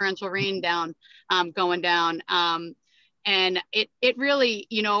there's a torrential rain going down. And it really,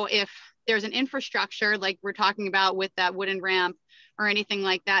 you know, if there's an infrastructure like we're talking about with that wooden ramp or anything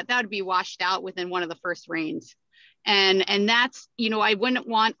like that, that would be washed out within one of the first rains. And that's, you know, I wouldn't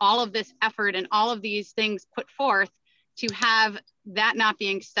want all of this effort and all of these things put forth to have that not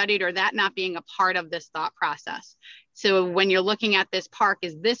being studied or that not being a part of this thought process. So when you're looking at this park,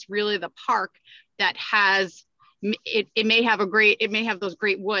 is this really the park that has, it may have those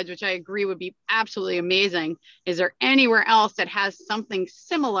great woods, which I agree would be absolutely amazing. Is there anywhere else that has something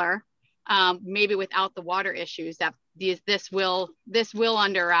similar, maybe without the water issues that this will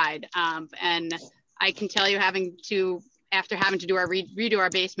underride? And I can tell you, after having to redo our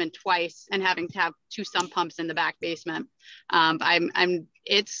basement twice and having to have 2 sump pumps in the back basement,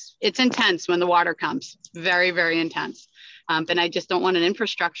 it's intense when the water comes. Very, very intense. And I just don't want an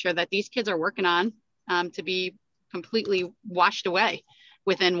infrastructure that these kids are working on to be completely washed away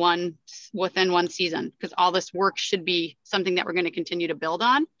within one season, because all this work should be something that we're going to continue to build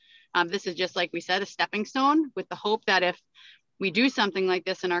on. This is just, like we said, a stepping stone, with the hope that if we do something like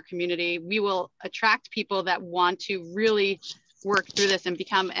this in our community, we will attract people that want to really work through this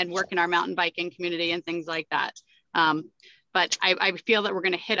and work in our mountain biking community and things like that. But I feel that we're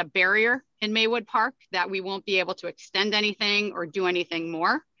going to hit a barrier in Maywood Park that we won't be able to extend anything or do anything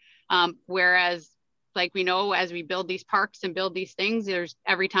more. Whereas, like we know, as we build these parks and build these things, there's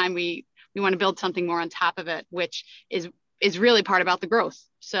every time we want to build something more on top of it, which is really part about the growth.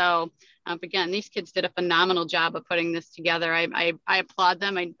 So again, these kids did a phenomenal job of putting this together. I applaud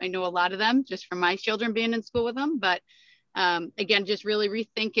them. I know a lot of them just from my children being in school with them, but again, just really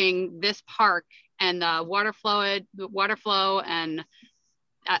rethinking this park and the water flow and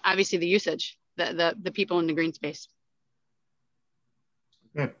obviously the usage, the people in the green space.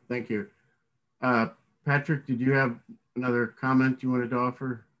 Okay, thank you. Patrick, did you have another comment you wanted to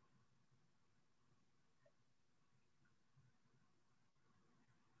offer?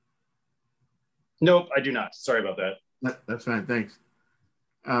 Nope, I do not. Sorry about that. That's fine, thanks.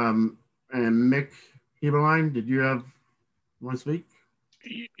 And Mick Heberlein, did you want to speak?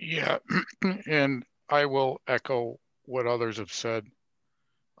 Yeah, and I will echo what others have said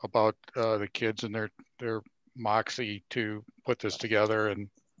about the kids and their moxie to put this together and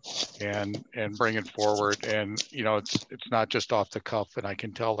bring it forward. And you know, it's not just off the cuff, and I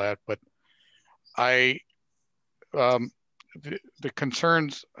can tell that. But the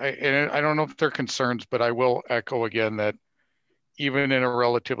concerns, and I don't know if they're concerns, but I will echo again that even in a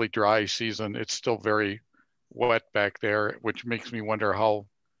relatively dry season, it's still very wet back there, which makes me wonder how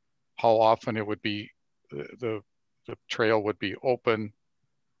often it would be the trail would be open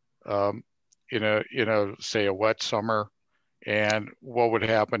in a say a wet summer, and what would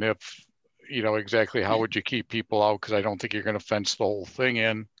happen if, you know, exactly how would you keep people out, because I don't think you're going to fence the whole thing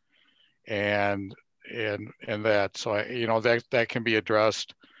in, and that, so you know, that can be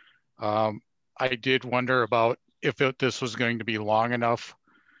addressed. I did wonder about if this was going to be long enough,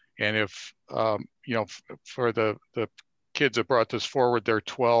 and if you know, for the kids that brought this forward, they're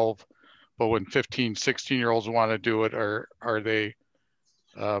 12, but when 15, 16-year-olds want to do it, are they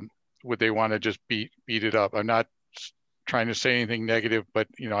would they want to just beat it up? I'm not trying to say anything negative, but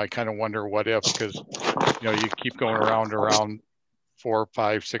you know, I kind of wonder what if, because you know, you keep going around 4,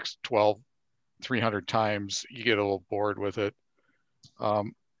 5, 6, 12 300 times, you get a little bored with it. I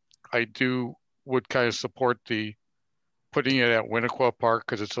would kind of support the putting it at Winnequa Park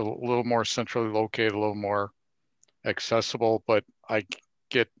because it's a little more centrally located, a little more accessible, but I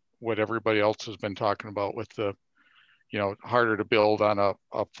get what everybody else has been talking about with the, you know, harder to build on a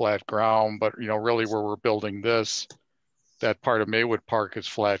flat ground, but, you know, really where we're building this, that part of Maywood Park is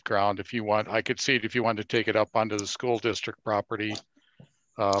flat ground. If you want, I could see it if you wanted to take it up onto the school district property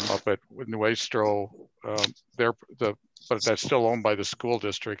up at Nuestro, but that's still owned by the school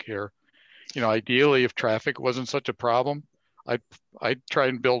district here. You know, ideally, if traffic wasn't such a problem, I'd try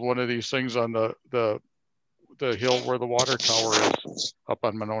and build one of these things on the hill where the water tower is up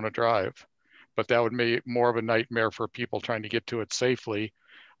on Monona Drive. But that would make more of a nightmare for people trying to get to it safely.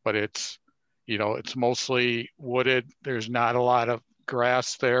 But it's, you know, it's mostly wooded. There's not a lot of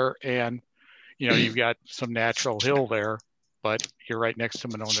grass there. And, you know, you've got some natural hill there, but you're right next to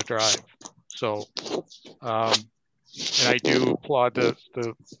Monona Drive. So, and I do applaud the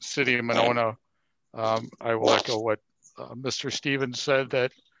city of Monona. I will echo what Mr. Stevens said,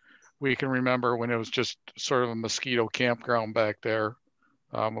 that we can remember when it was just sort of a mosquito campground back there,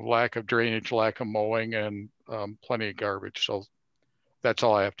 a lack of drainage, lack of mowing, and plenty of garbage. So that's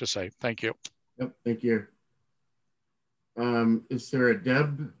all I have to say. Thank you. Yep, thank you. Is there a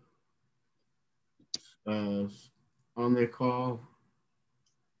Deb on the call?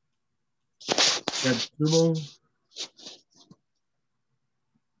 Deb Tubal?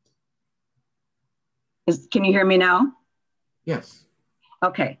 Can you hear me now? Yes.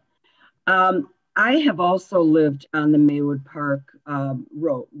 Okay. I have also lived on the Maywood Park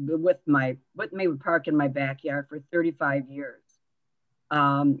road with Maywood Park in my backyard for 35 years.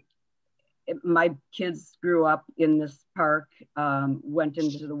 My kids grew up in this park, went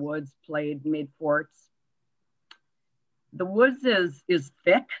into the woods, played, made forts. The woods is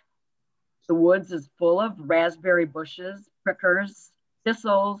thick. The woods is full of raspberry bushes, prickers,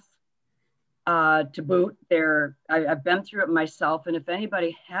 thistles, to boot. I've been through it myself, and if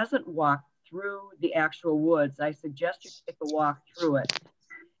anybody hasn't walked through the actual woods, I suggest you take a walk through it.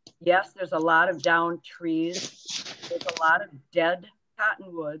 Yes, there's a lot of downed trees. There's a lot of dead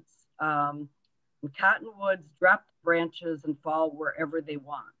cottonwoods. Cottonwoods drop branches and fall wherever they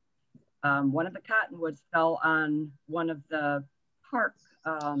want. One of the cottonwoods fell on one of the park,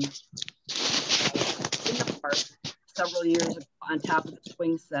 in the park several years ago on top of the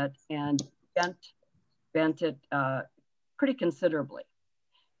swing set and bent it pretty considerably.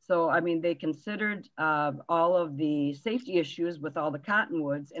 So, I mean, they considered all of the safety issues with all the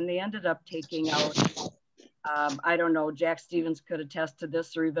cottonwoods, and they ended up taking out, I don't know, Jack Stevens could attest to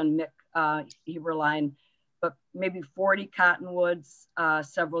this, or even Mick Heberlein, but maybe 40 cottonwoods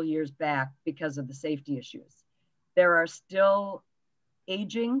several years back because of the safety issues. There are still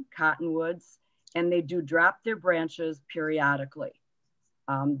aging cottonwoods, and they do drop their branches periodically.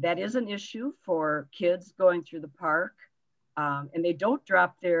 That is an issue for kids going through the park. And they don't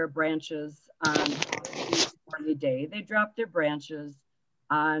drop their branches on a stormy day. They drop their branches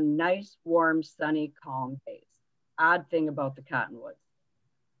on nice, warm, sunny, calm days. Odd thing about the cottonwoods.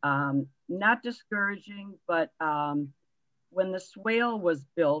 Not discouraging, but when the swale was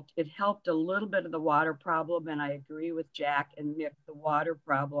built, it helped a little bit of the water problem. And I agree with Jack and Mick, the water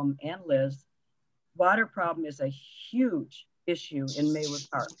problem, and Liz. Water problem is a huge issue in Maywood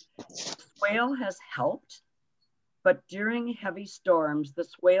Park. The swale has helped. But during heavy storms, the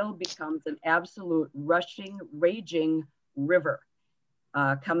swale becomes an absolute rushing, raging river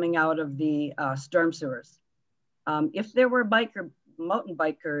coming out of the storm sewers. If there were mountain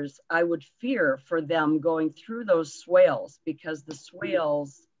bikers, I would fear for them going through those swales, because the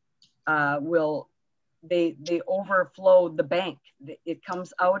swales they overflow the bank. It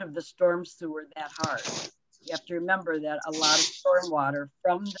comes out of the storm sewer that hard. You have to remember that a lot of storm water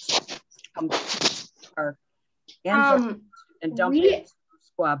from the comes to the park and dump it into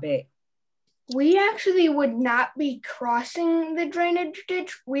Squaw Bay. We actually would not be crossing the drainage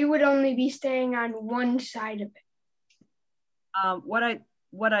ditch. We would only be staying on one side of it. What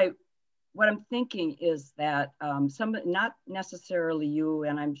I'm thinking is that not necessarily you,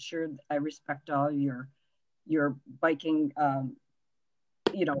 and I'm sure I respect all your biking.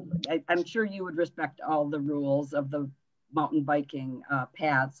 You know, I'm sure you would respect all the rules of the mountain biking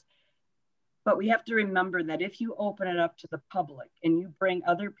paths. But we have to remember that if you open it up to the public and you bring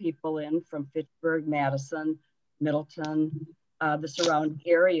other people in from Fitchburg, Madison, Middleton, the surrounding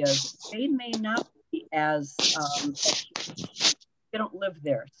areas, they may not be as, they don't live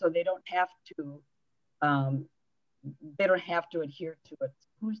there, so they don't have to adhere to it.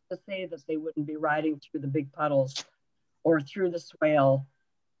 Who's to say that they wouldn't be riding through the big puddles or through the swale?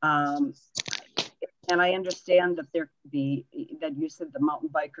 And I understand that that you said the mountain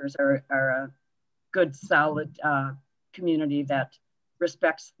bikers are a good, solid community that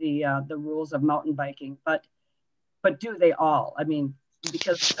respects the rules of mountain biking. But do they all? I mean,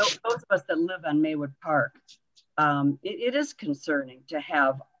 because those of us that live on Maywood Park, it is concerning to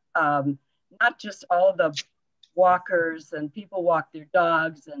have not just all the walkers and people walk their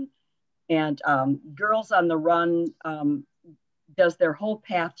dogs and Girls on the Run does their whole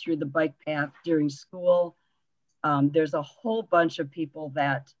path through the bike path during school. There's a whole bunch of people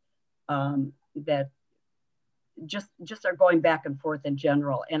that just are going back and forth in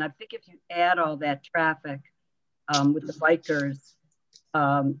general. And I think if you add all that traffic with the bikers,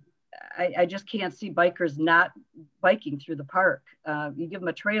 I just can't see bikers not biking through the park. You give them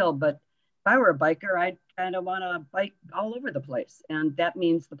a trail, but if I were a biker, I'd kind of want to bike all over the place, and that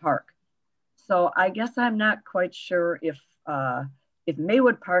means the park. So I guess I'm not quite sure if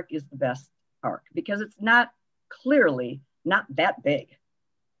Maywood Park is the best park, because it's clearly not that big.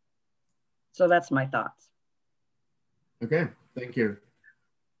 So that's my thoughts. Okay, thank you.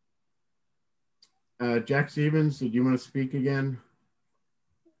 Jack Stevens, did you want to speak again?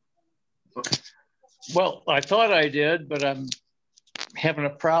 Well, I thought I did, but I'm having a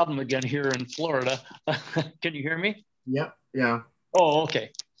problem again here in Florida. Can you hear me? Yep, yeah. Oh,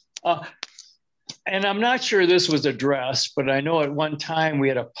 okay. And I'm not sure this was addressed, but I know at one time we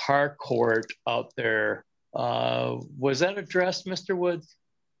had a park court out there. Was that addressed, Mr. Woods?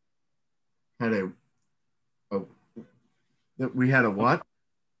 We had a what?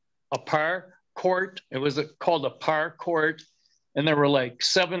 A park court. It was called a park court. And there were like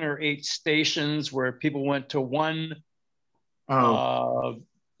 7 or 8 stations where people went to one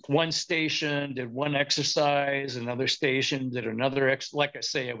station, did one exercise, another station did another like I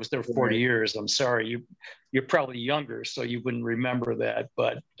say, I was there 40 years. I'm sorry, you're probably younger, so you wouldn't remember that.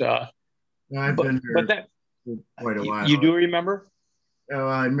 But I've been here quite a while. You do remember? Oh,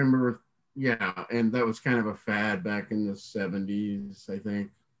 I remember. Yeah, and that was kind of a fad back in the 70s, I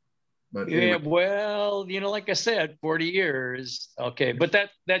think. But yeah, anyway. Well, like I said, 40 years. Okay, but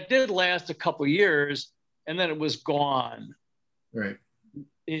that did last a couple years, and then it was gone. Right.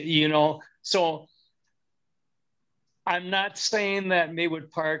 So I'm not saying that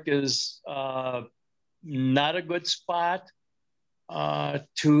Maywood Park is not a good spot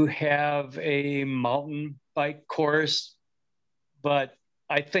to have a mountain bike course, but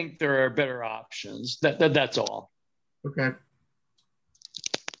I think there are better options. That's all. Okay.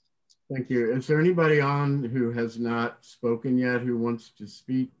 Thank you. Is there anybody on who has not spoken yet who wants to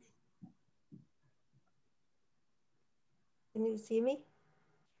speak? Can you see me?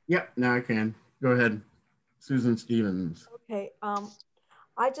 Yep, now I can. Go ahead. Susan Stevens. Okay.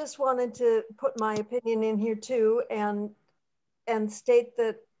 I just wanted to put my opinion in here too and state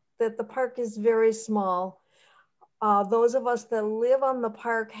that the park is very small. Those of us that live on the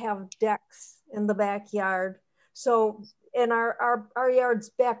park have decks in the backyard. So, and our yards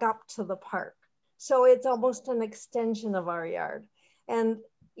back up to the park. So it's almost an extension of our yard. And,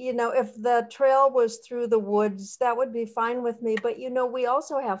 if the trail was through the woods, that would be fine with me. But, we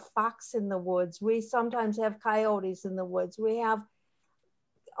also have fox in the woods. We sometimes have coyotes in the woods. We have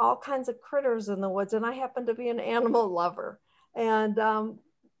all kinds of critters in the woods. And I happen to be an animal lover. And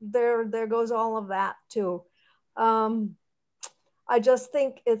there goes all of that too. I just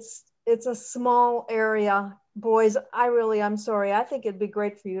think it's a small area. Boys, I'm sorry. I think it'd be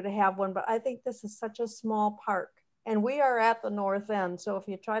great for you to have one, but I think this is such a small park and we are at the north end. So if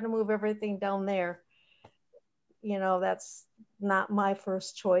you try to move everything down there, that's not my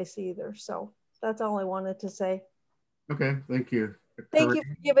first choice either. So that's all I wanted to say. Okay, thank you. Thank you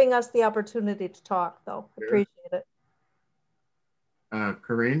for giving us the opportunity to talk though. Appreciate it.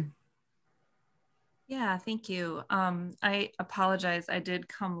 Corinne? Yeah, thank you. I apologize. I did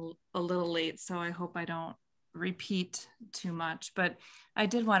come a little late, so I hope I don't repeat too much, but I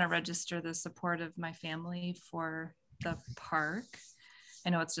did want to register the support of my family for the park. I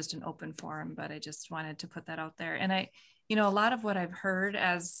know it's just an open forum, but I just wanted to put that out there. And a lot of what I've heard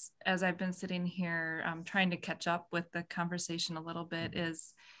as I've been sitting here trying to catch up with the conversation a little bit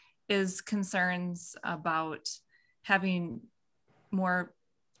is concerns about having more.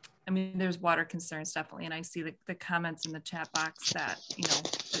 I mean, there's water concerns definitely, and I see the comments in the chat box that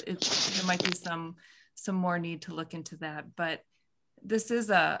there might be some more need to look into that. But this is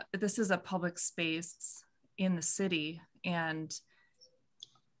a public space in the city, and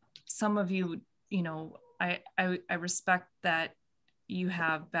some of you, I respect that you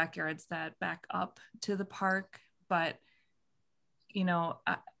have backyards that back up to the park, but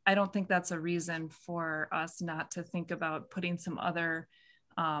I don't think that's a reason for us not to think about putting some other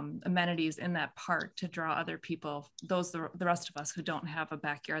amenities in that park to draw other people, the rest of us who don't have a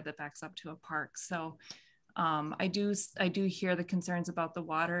backyard that backs up to a park. So I do hear the concerns about the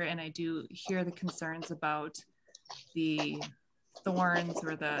water, and I do hear the concerns about the thorns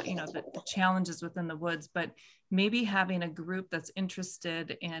or the challenges within the woods, but maybe having a group that's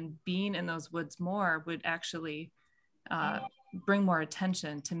interested in being in those woods more would actually bring more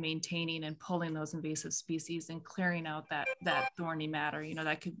attention to maintaining and pulling those invasive species and clearing out that thorny matter.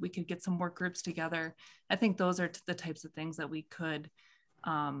 We could get some work groups together. I think those are the types of things that we could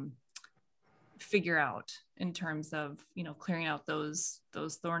figure out in terms of clearing out those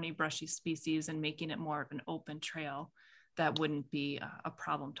thorny, brushy species and making it more of an open trail that wouldn't be a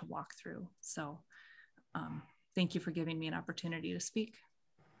problem to walk through. So thank you for giving me an opportunity to speak.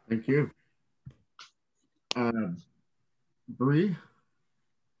 Thank you. Bree?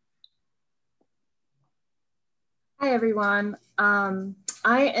 Hi, everyone. I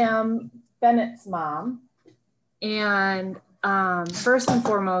am Bennett's mom. And first and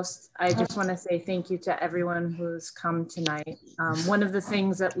foremost, I just want to say thank you to everyone who's come tonight. One of the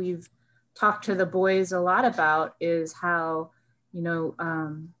things that we've talked to the boys a lot about is how,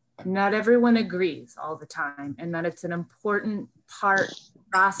 not everyone agrees all the time, and that it's an important part of the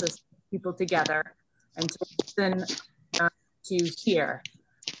process to put people together and to listen to hear,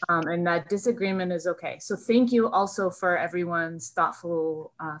 and that disagreement is okay. So thank you also for everyone's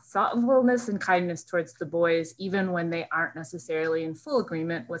thoughtfulness and kindness towards the boys, even when they aren't necessarily in full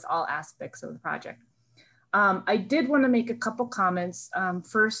agreement with all aspects of the project. I did want to make a couple comments.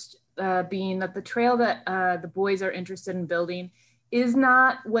 First, being that the trail that the boys are interested in building is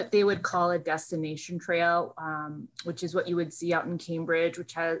not what they would call a destination trail, which is what you would see out in Cambridge,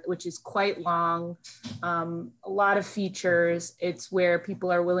 which is quite long, a lot of features. It's where people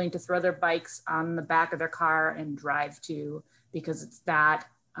are willing to throw their bikes on the back of their car and drive to, because it's that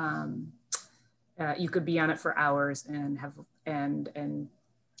you could be on it for hours and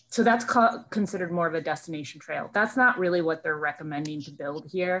so that's considered more of a destination trail. That's not really what they're recommending to build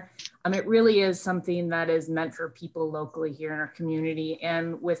here. It really is something that is meant for people locally here in our community,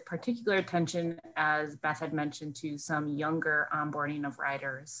 and with particular attention, as Beth had mentioned, to some younger onboarding of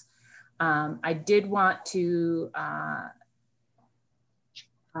riders. I did want to,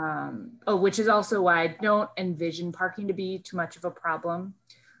 which is also why I don't envision parking to be too much of a problem.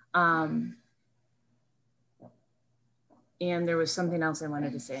 And there was something else I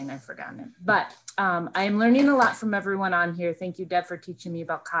wanted to say and I've forgotten it. But I am learning a lot from everyone on here. Thank you, Deb, for teaching me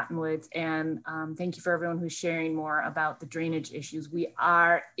about cottonwoods. And thank you for everyone who's sharing more about the drainage issues. We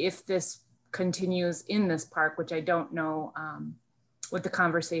are, if this continues in this park, which I don't know what the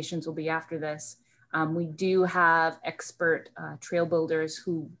conversations will be after this, we do have expert trail builders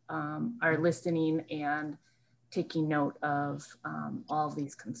who are listening and taking note of all of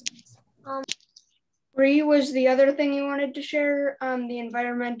these concerns. Bree, was the other thing you wanted to share the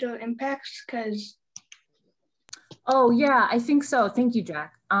environmental impacts? Oh yeah, I think so. Thank you,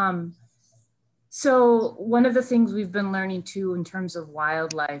 Jack. So one of the things we've been learning too in terms of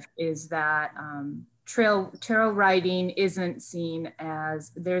wildlife is that trail riding isn't seen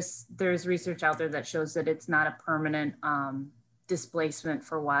as, there's research out there that shows that it's not a permanent displacement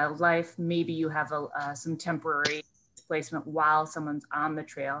for wildlife. Maybe you have some temporary displacement while someone's on the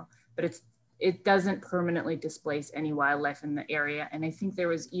trail, but it doesn't permanently displace any wildlife in the area. And I think there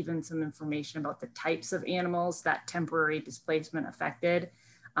was even some information about the types of animals that temporary displacement affected.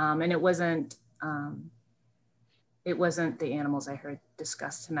 And it wasn't the animals I heard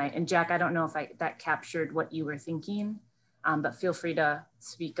discussed tonight. And Jack, I don't know if that captured what you were thinking, but feel free to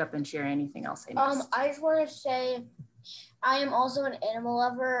speak up and share anything else I missed. I just want to say, I am also an animal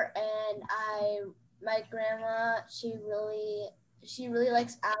lover, and my grandma, she really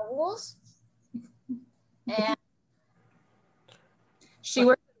likes owls. And she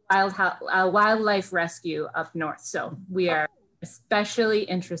works at wildlife rescue up north, so we are especially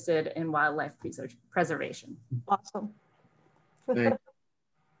interested in wildlife preservation. Awesome. There's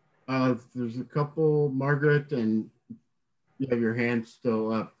a couple, Margaret, and you have your hand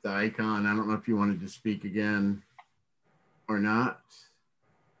still up, the icon. I don't know if you wanted to speak again or not.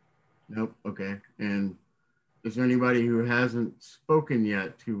 Nope. Okay. And is there anybody who hasn't spoken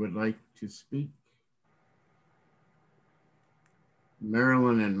yet who would like to speak?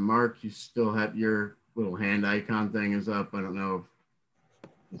 Marilyn and Mark, you still have your little hand icon thing is up. I don't know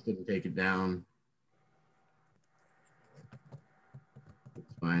if you didn't take it down.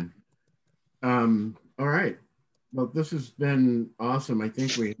 It's fine. All right. Well, this has been awesome. I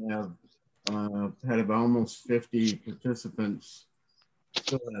think we have had about almost 50 participants,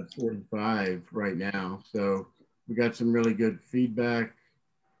 still at 45 right now. So we got some really good feedback.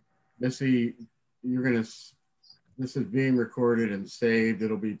 Missy, this is being recorded and saved.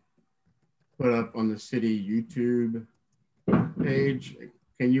 It'll be put up on the city YouTube page.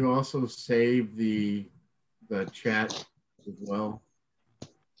 Can you also save the chat as well?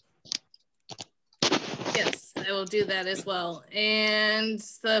 Yes, I will do that as well. And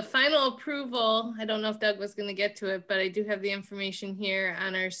the final approval, I don't know if Doug was going to get to it, but I do have the information here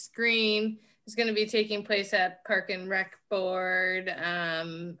on our screen. It's going to be taking place at Park and Rec Board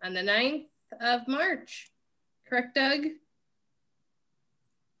on the 9th of March. Correct, Doug?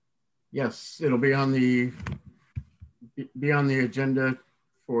 Yes, it'll be on the agenda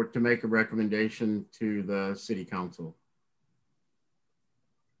to make a recommendation to the city council.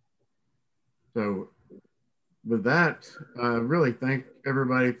 So with that, really thank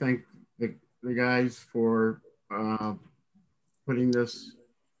everybody. Thank the guys for putting this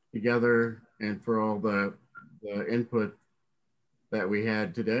together and for all the input that we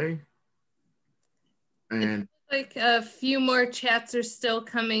had today. And like a few more chats are still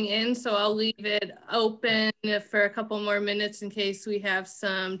coming in, so I'll leave it open for a couple more minutes in case we have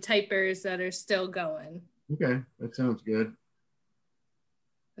some typers that are still going. Okay, that sounds good.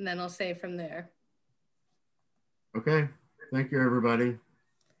 And then I'll say from there. Okay, thank you, everybody.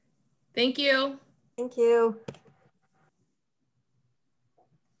 Thank you. Thank you.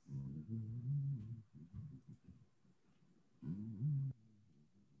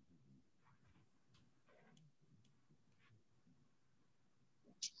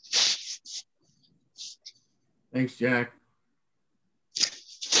 Thanks, Jack.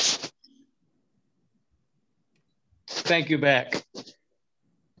 Thank you back.